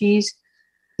macaroni cheese.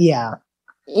 Yeah.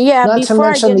 Yeah. Not to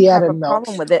mention the added milk.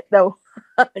 Problem with it though.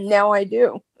 Now I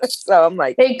do. So I'm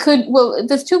like, it could. Well,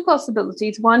 there's two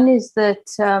possibilities. One is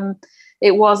that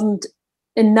it wasn't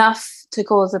enough to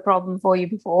cause a problem for you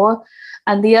before,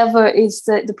 and the other is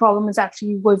that the problem is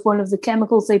actually with one of the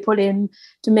chemicals they put in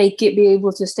to make it be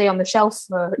able to stay on the shelf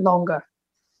for longer.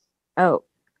 Oh,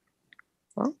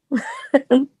 well,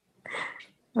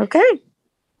 okay.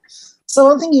 So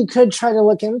one thing you could try to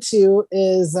look into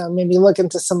is maybe look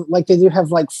into some, like they do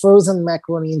have like frozen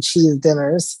macaroni and cheese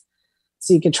dinners.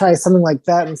 So you could try something like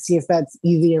that and see if that's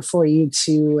easier for you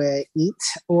to eat.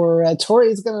 Or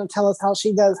Tori's going to tell us how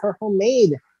she does her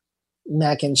homemade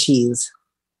mac and cheese.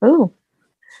 Oh.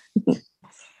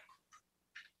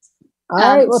 All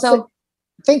right. Well,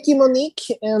 thank you, Monique.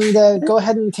 And go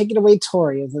ahead and take it away,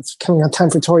 Tori, as it's coming up time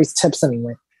for Tori's tips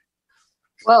anyway.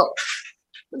 Well,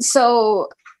 so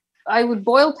I would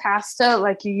boil pasta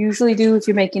like you usually do if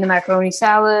you're making a macaroni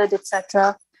salad,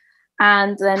 etc.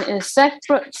 And then in a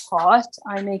separate pot,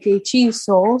 I make a cheese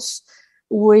sauce,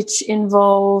 which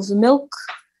involves milk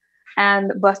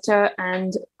and butter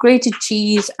and grated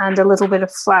cheese and a little bit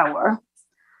of flour.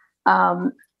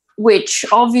 Which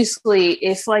obviously,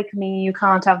 if like me, you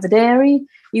can't have the dairy,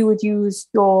 you would use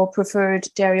your preferred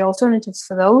dairy alternatives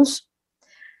for those.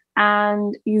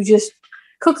 And you just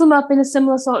cook them up in a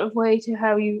similar sort of way to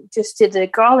how you just did the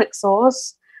garlic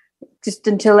sauce, just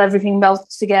until everything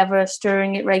melts together,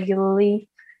 stirring it regularly.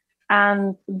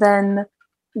 And then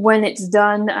when it's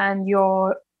done and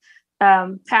your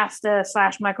pasta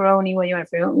 / macaroni,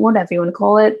 whatever you want to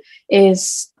call it,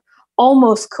 is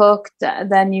almost cooked,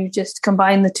 then you just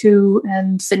combine the two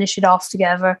and finish it off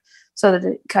together so that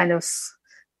it kind of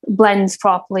blends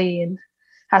properly and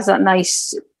has that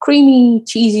nice creamy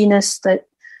cheesiness that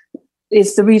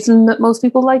is the reason that most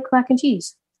people like mac and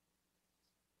cheese.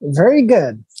 Very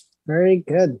good. Very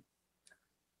good.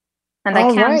 And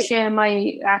I can share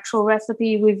my actual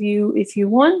recipe with you if you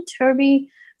want, Herbie,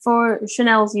 for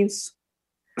Chanel's use.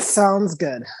 Sounds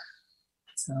good.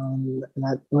 So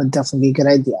that would definitely be a good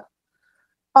idea.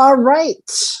 All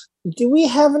right. Do we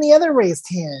have any other raised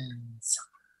hands?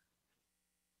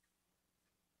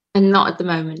 And not at the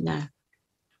moment, no.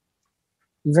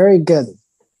 Very good.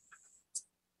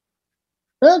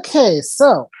 Okay,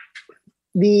 so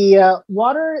the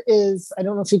water is, I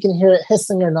don't know if you can hear it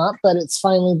hissing or not, but it's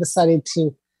finally decided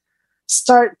to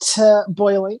start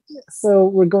boiling. So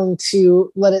we're going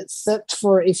to let it sit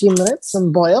for a few minutes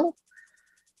and boil.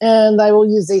 And I will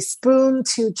use a spoon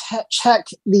to check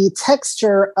the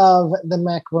texture of the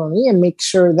macaroni and make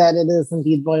sure that it is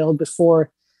indeed boiled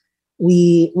before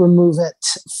we remove it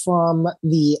from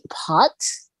the pot.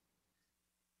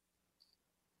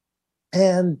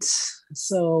 And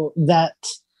so that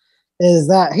is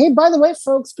that. Hey, by the way,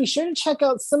 folks, be sure to check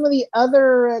out some of the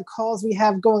other calls we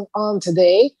have going on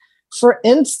today. For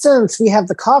instance, we have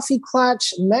the Coffee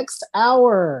Clutch next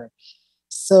hour.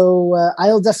 So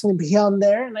I'll definitely be on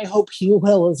there, and I hope you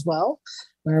will as well,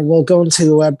 where we'll go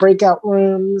into breakout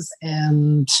rooms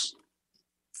and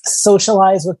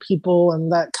socialize with people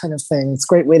and that kind of thing. It's a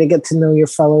great way to get to know your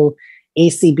fellow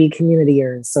ACB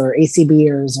communityers or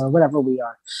ACBers or whatever we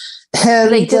are.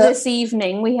 And later this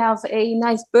evening, we have a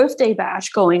nice birthday bash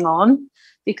going on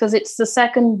because it's the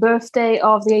second birthday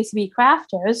of the ACB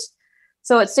Crafters.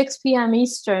 So at 6 p.m.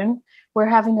 Eastern, we're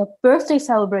having a birthday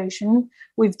celebration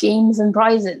with games and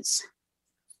prizes.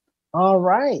 All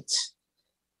right.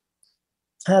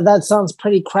 That sounds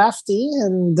pretty crafty,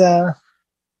 and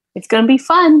it's going to be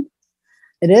fun.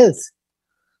 It is.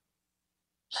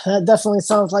 That definitely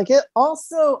sounds like it.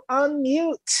 Also,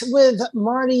 Unmute with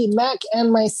Marty, Mac,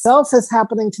 and myself is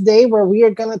happening today, where we are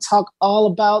going to talk all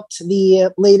about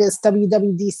the latest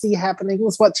WWDC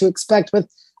happenings, what to expect with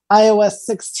iOS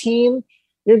 16.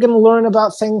 You're going to learn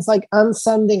about things like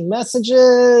unsending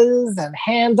messages and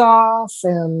handoff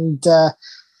and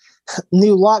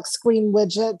new lock screen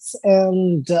widgets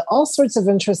and all sorts of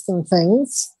interesting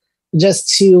things, just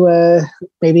to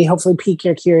maybe hopefully pique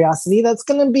your curiosity. That's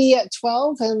going to be at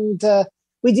 12, and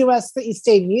we do ask that you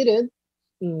stay muted,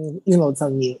 even though it's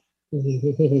on mute.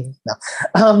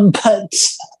 No. But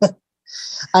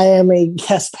I am a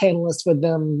guest panelist with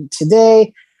them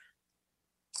today,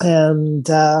 and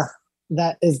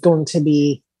that is going to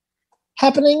be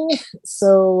happening.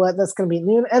 So that's going to be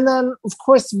noon. And then, of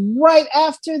course, right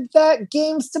after that,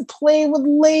 Games to Play with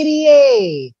Lady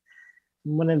A.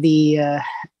 One of the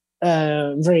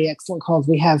very excellent calls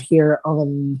we have here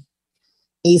on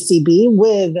ACB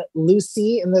with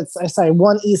Lucy. And that's, sorry,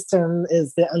 1 Eastern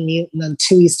is the Unmute, and then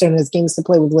 2 Eastern is Games to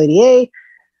Play with Lady A,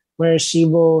 where she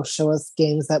will show us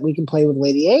games that we can play with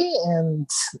Lady A. And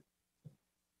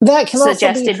that can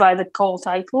suggested also be by the call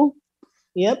title.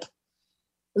 Yep.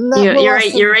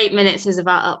 Your 8 minutes is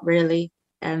about up, really,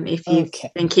 if you've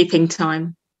been keeping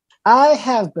time. I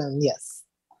have been, yes.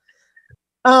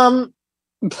 But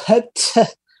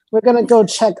we're going to go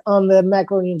check on the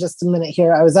macaroni in just a minute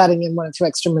here. I was adding in 1 or 2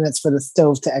 extra minutes for the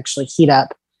stove to actually heat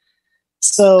up.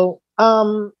 So,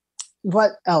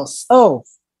 what else? Oh,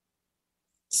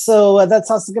 so that's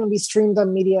also going to be streamed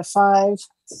on Media 5.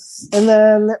 And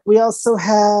then we also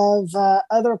have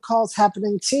other calls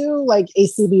happening too, like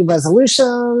ACB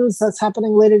Resolutions. That's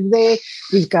happening later today.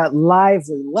 We've got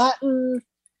Lively Latin,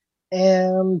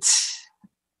 and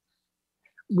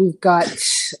we've got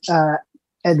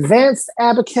Advanced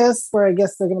Abacus, where I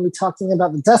guess they're going to be talking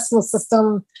about the decimal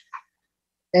system.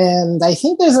 And I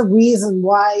think there's a reason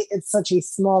why it's such a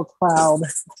small crowd.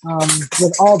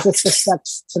 With all disrespect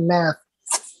to math,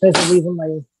 there's a reason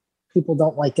why people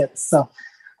don't like it. So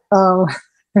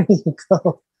there you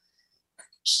go.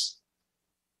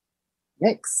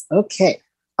 Yikes. Okay.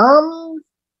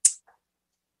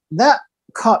 That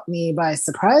caught me by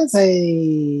surprise.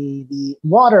 The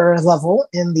water level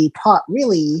in the pot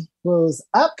really rose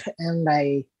up, and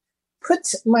I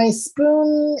put my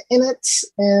spoon in it,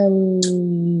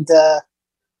 and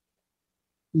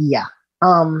yeah.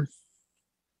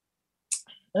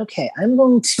 Okay, I'm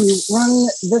going to run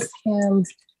this hand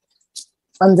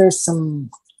under some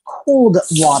cold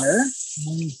water.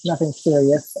 Nothing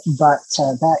serious, but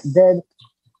that did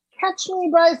catch me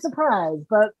by surprise.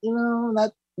 But you know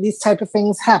that these type of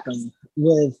things happen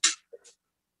with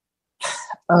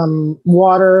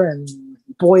water and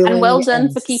boiling. And well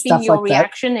done for keeping your like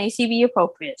reaction ACB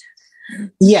appropriate.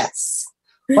 Yes.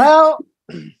 Well,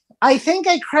 I think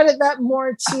I credit that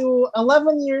more to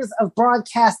 11 years of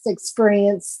broadcast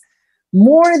experience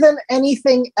more than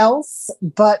anything else,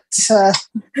 but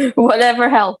whatever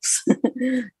helps.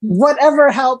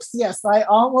 Whatever helps, yes. I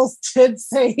almost did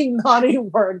say a naughty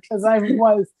word because I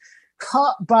was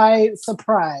caught by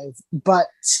surprise, but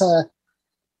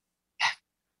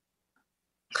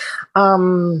wow,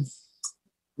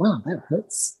 that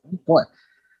hurts. Oh, boy.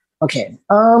 Okay.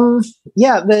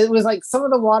 Yeah, it was like some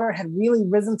of the water had really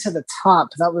risen to the top.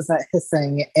 That was that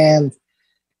hissing, and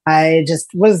I just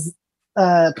was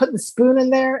putting the spoon in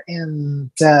there,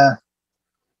 and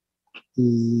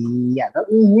yeah,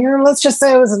 let's just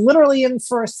say I was literally in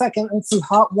for a second in some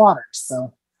hot water.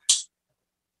 So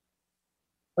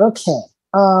okay.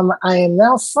 I am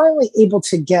now finally able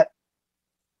to get.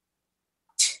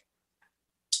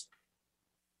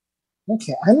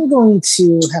 Okay, I'm going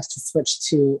to have to switch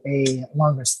to a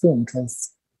longer spoon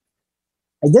because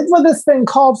I did what this thing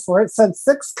called for. It said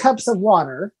 6 cups of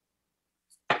water.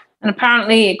 And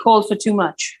apparently it called for too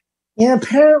much. Yeah,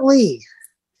 apparently.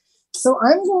 So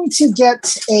I'm going to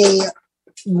get a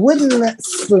wooden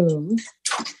spoon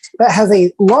that has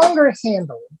a longer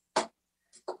handle.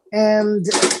 And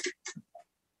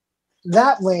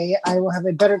that way I will have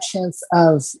a better chance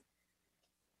of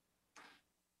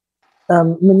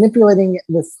manipulating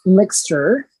this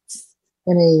mixture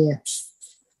in a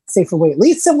safer way. At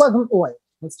least it wasn't oil.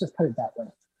 Let's just put it that way.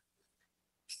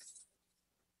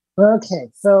 Okay,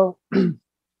 so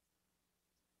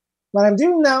what I'm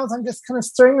doing now is I'm just kind of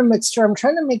stirring the mixture. I'm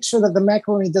trying to make sure that the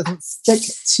macaroni doesn't stick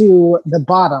to the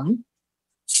bottom.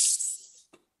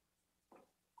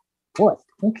 Boy,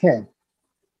 okay.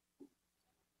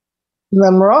 And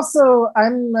then we're also,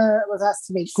 was asked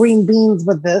to make green beans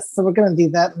with this, so we're going to do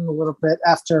that in a little bit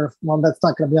after. Well, that's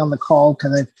not going to be on the call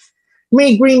because I've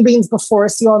made green beans before,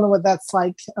 so you all know what that's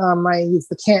like. I use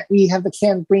the can. We have the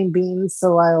canned green beans,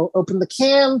 so I'll open the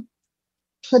can,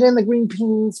 put in the green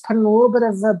beans, put in a little bit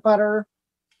of the butter,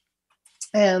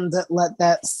 and let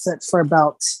that sit for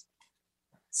about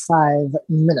 5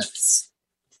 minutes.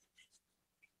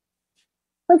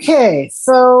 Okay,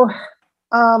 so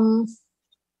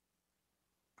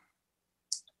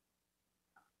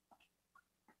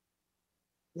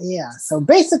yeah, so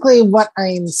basically what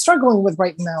I'm struggling with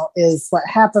right now is what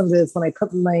happens is when I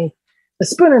put the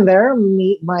spoon in there,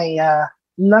 my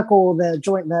knuckle, the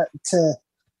joint that to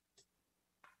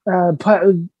put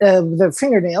the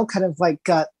fingernail kind of like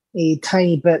got a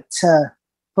tiny bit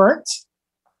burnt.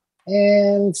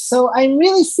 And so I'm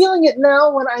really feeling it now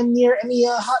when I'm near any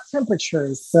hot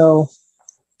temperatures. So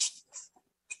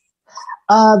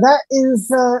that is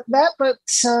that, but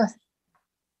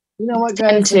you know what,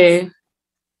 guys?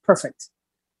 Perfect.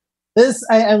 This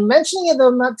I'm mentioning it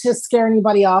though not to scare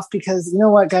anybody off, because you know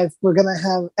what, guys, we're gonna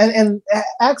have and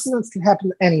accidents can happen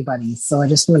to anybody. So I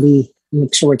just want to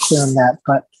make sure we're clear on that.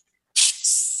 But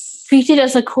treat it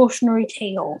as a cautionary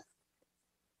tale.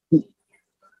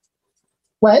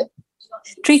 What?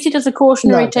 Treat it as a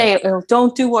cautionary tale.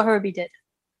 Don't do what Herbie did.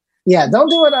 Yeah, don't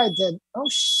do what I did. Oh,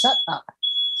 shut up.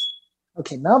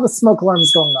 Okay, now the smoke alarm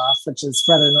is going off, which is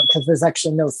rather not because there's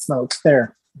actually no smoke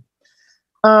there.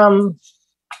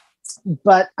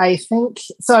 But I think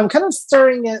so. I'm kind of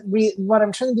stirring it. What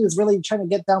I'm trying to do is really trying to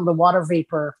get down the water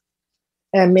vapor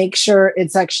and make sure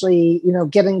it's actually,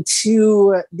 getting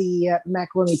to the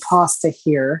macaroni pasta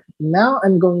here. Now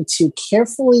I'm going to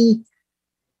carefully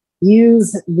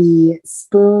use the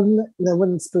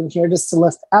wooden spoon here, just to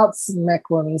lift out some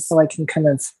macaroni so I can kind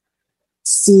of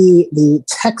see the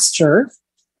texture.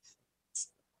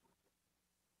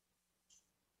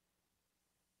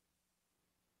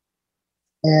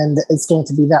 And it's going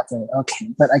to be that way. Okay,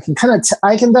 but I can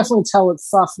I can definitely tell it's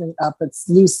softening up. It's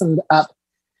loosened up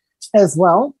as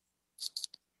well.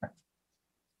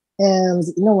 And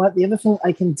you know what? The other thing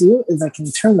I can do is I can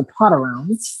turn the pot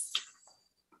around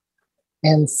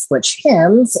and switch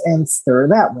hands and stir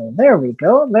that way. There we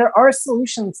go. There are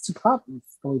solutions to problems,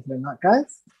 believe it or not,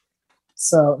 guys.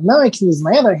 So now I can use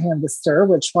my other hand to stir,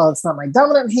 which, while it's not my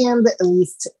dominant hand, at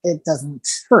least it doesn't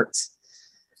hurt.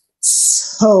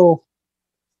 So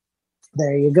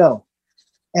there you go.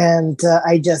 And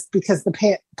I just, because the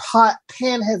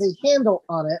pan has a handle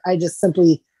on it, I just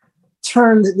simply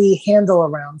turned the handle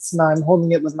around. So now I'm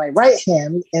holding it with my right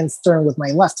hand and stirring with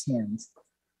my left hand.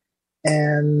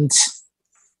 And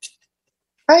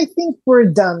I think we're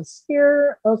done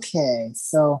here. Okay,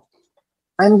 so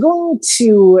I'm going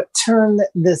to turn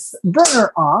this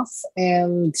burner off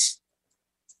and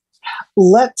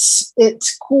let it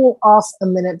cool off a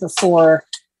minute before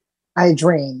I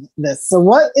drain this. So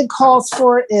what it calls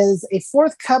for is a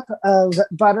 4th cup of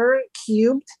butter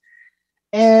cubed,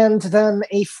 and then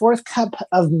a 4th cup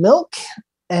of milk.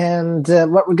 And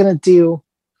what we're going to do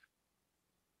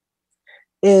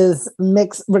is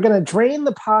we're going to drain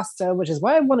the pasta, which is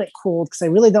why I want it cold, because I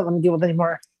really don't want to deal with any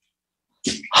more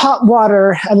hot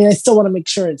water. I mean, I still want to make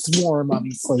sure it's warm,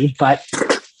 obviously, but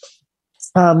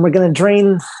we're going to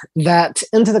drain that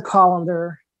into the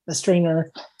colander, the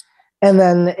strainer, and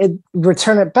then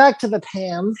return it back to the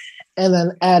pan, and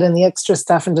then add in the extra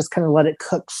stuff and just kind of let it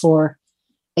cook for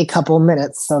a couple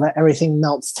minutes so that everything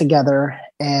melts together,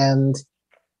 and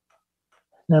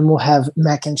then we'll have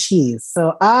mac and cheese.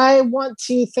 So I want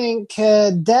to thank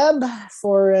Deb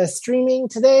for streaming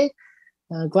today.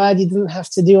 Glad you didn't have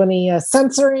to do any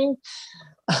censoring.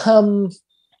 Thank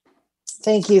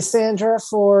you, Sandra,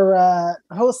 for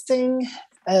hosting.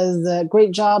 As a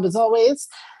great job as always.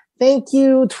 Thank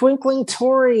you, Twinkling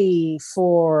Tori,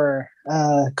 for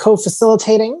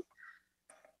co-facilitating.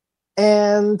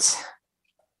 And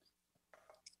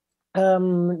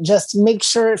just make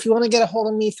sure, if you want to get a hold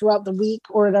of me throughout the week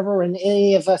or whatever, and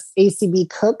any of us ACB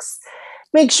cooks,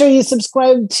 make sure you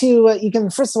subscribe to, you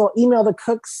can first of all email the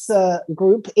cooks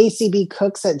group,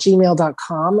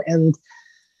 acbcooks@gmail.com, and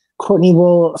Courtney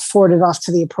will forward it off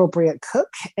to the appropriate cook.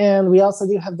 And we also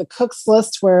do have the cooks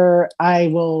list, where I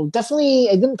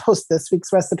didn't post this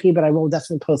week's recipe, but I will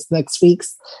definitely post next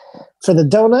week's for the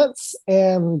donuts.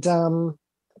 And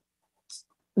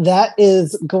that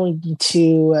is going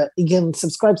to, you can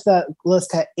subscribe to that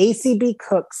list at ACB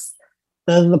Cooks,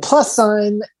 then the +,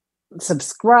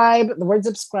 subscribe, the word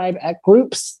subscribe, at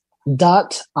groups.io.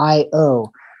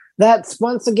 That's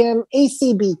once again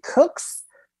ACB Cooks,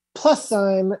 +,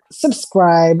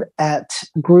 subscribe at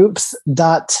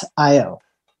groups.io.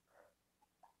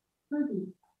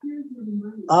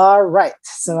 All right.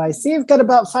 So I see you've got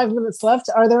about 5 minutes left.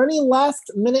 Are there any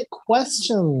last minute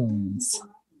questions?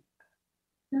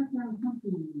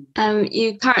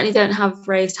 You currently don't have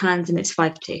raised hands, and it's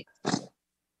 5-2.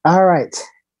 All right.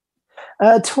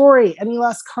 Tori, any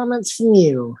last comments from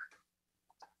you?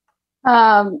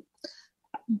 None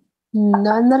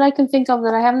that I can think of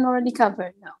that I haven't already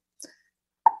covered. No.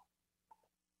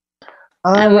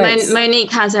 All right.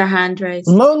 Monique has her hand raised.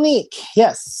 Monique,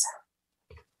 yes.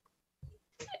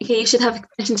 Okay, you should have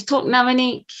permission to talk now,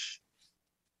 Monique.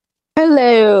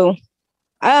 Hello.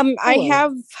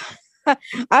 Hello.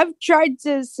 I've tried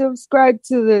to subscribe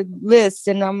to the list,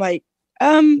 and I'm like,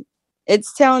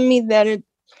 it's telling me that it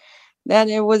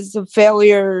was a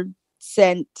failure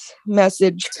sent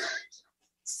message.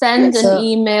 Send an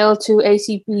email to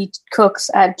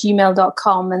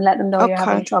acbcooks@gmail.com and let them know you're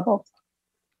having trouble.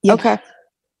 Yep. Okay.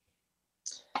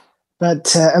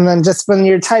 But and then just when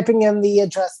you're typing in the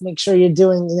address, make sure you're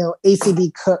doing,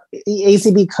 ACB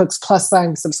Cooks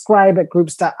 + subscribe at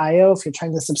groups.io if you're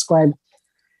trying to subscribe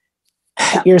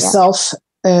yourself.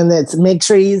 And it's make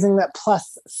sure you're using that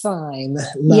plus sign,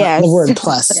 not the word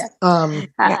plus.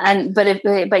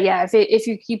 If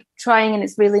you keep trying and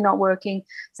it's really not working,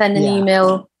 send an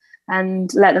email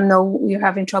and let them know you're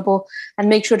having trouble, and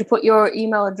make sure to put your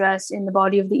email address in the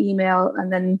body of the email,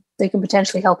 and then they can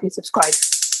potentially help you subscribe.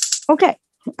 Okay,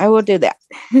 I will do that.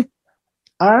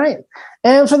 All right.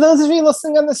 And for those of you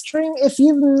listening on the stream, if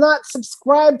you've not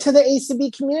subscribed to the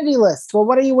ACB community list, well,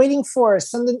 what are you waiting for?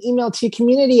 Send an email to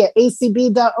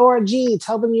community@acb.org.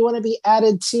 Tell them you want to be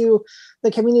added to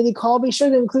the community call. Be sure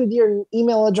to include your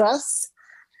email address,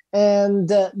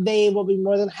 and they will be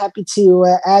more than happy to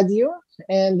add you.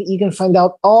 And you can find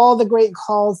out all the great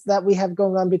calls that we have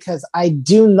going on, because I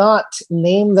do not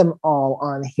name them all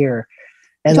on here.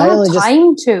 And I don't have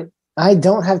time to. I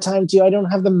don't have time to. I don't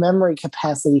have the memory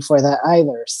capacity for that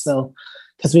either. So,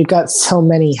 because we've got so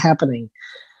many happening.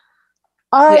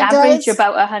 All right, average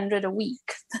about 100 a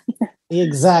week.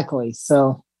 Exactly.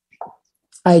 So,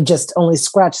 I just only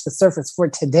scratched the surface for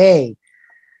today.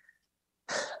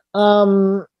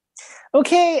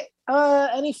 Okay.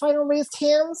 Any final raised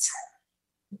hands?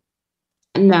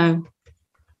 No.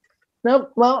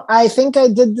 Nope. Well, I think I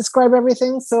did describe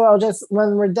everything. So I'll just,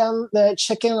 when we're done the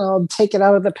chicken, I'll take it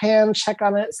out of the pan, check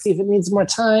on it, see if it needs more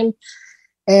time,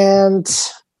 and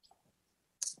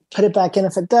put it back in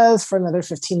if it does for another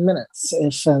 15 minutes.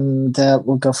 And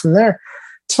we'll go from there.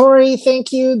 Tori,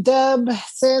 thank you. Deb,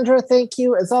 Sandra, thank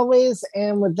you as always.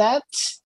 And with that,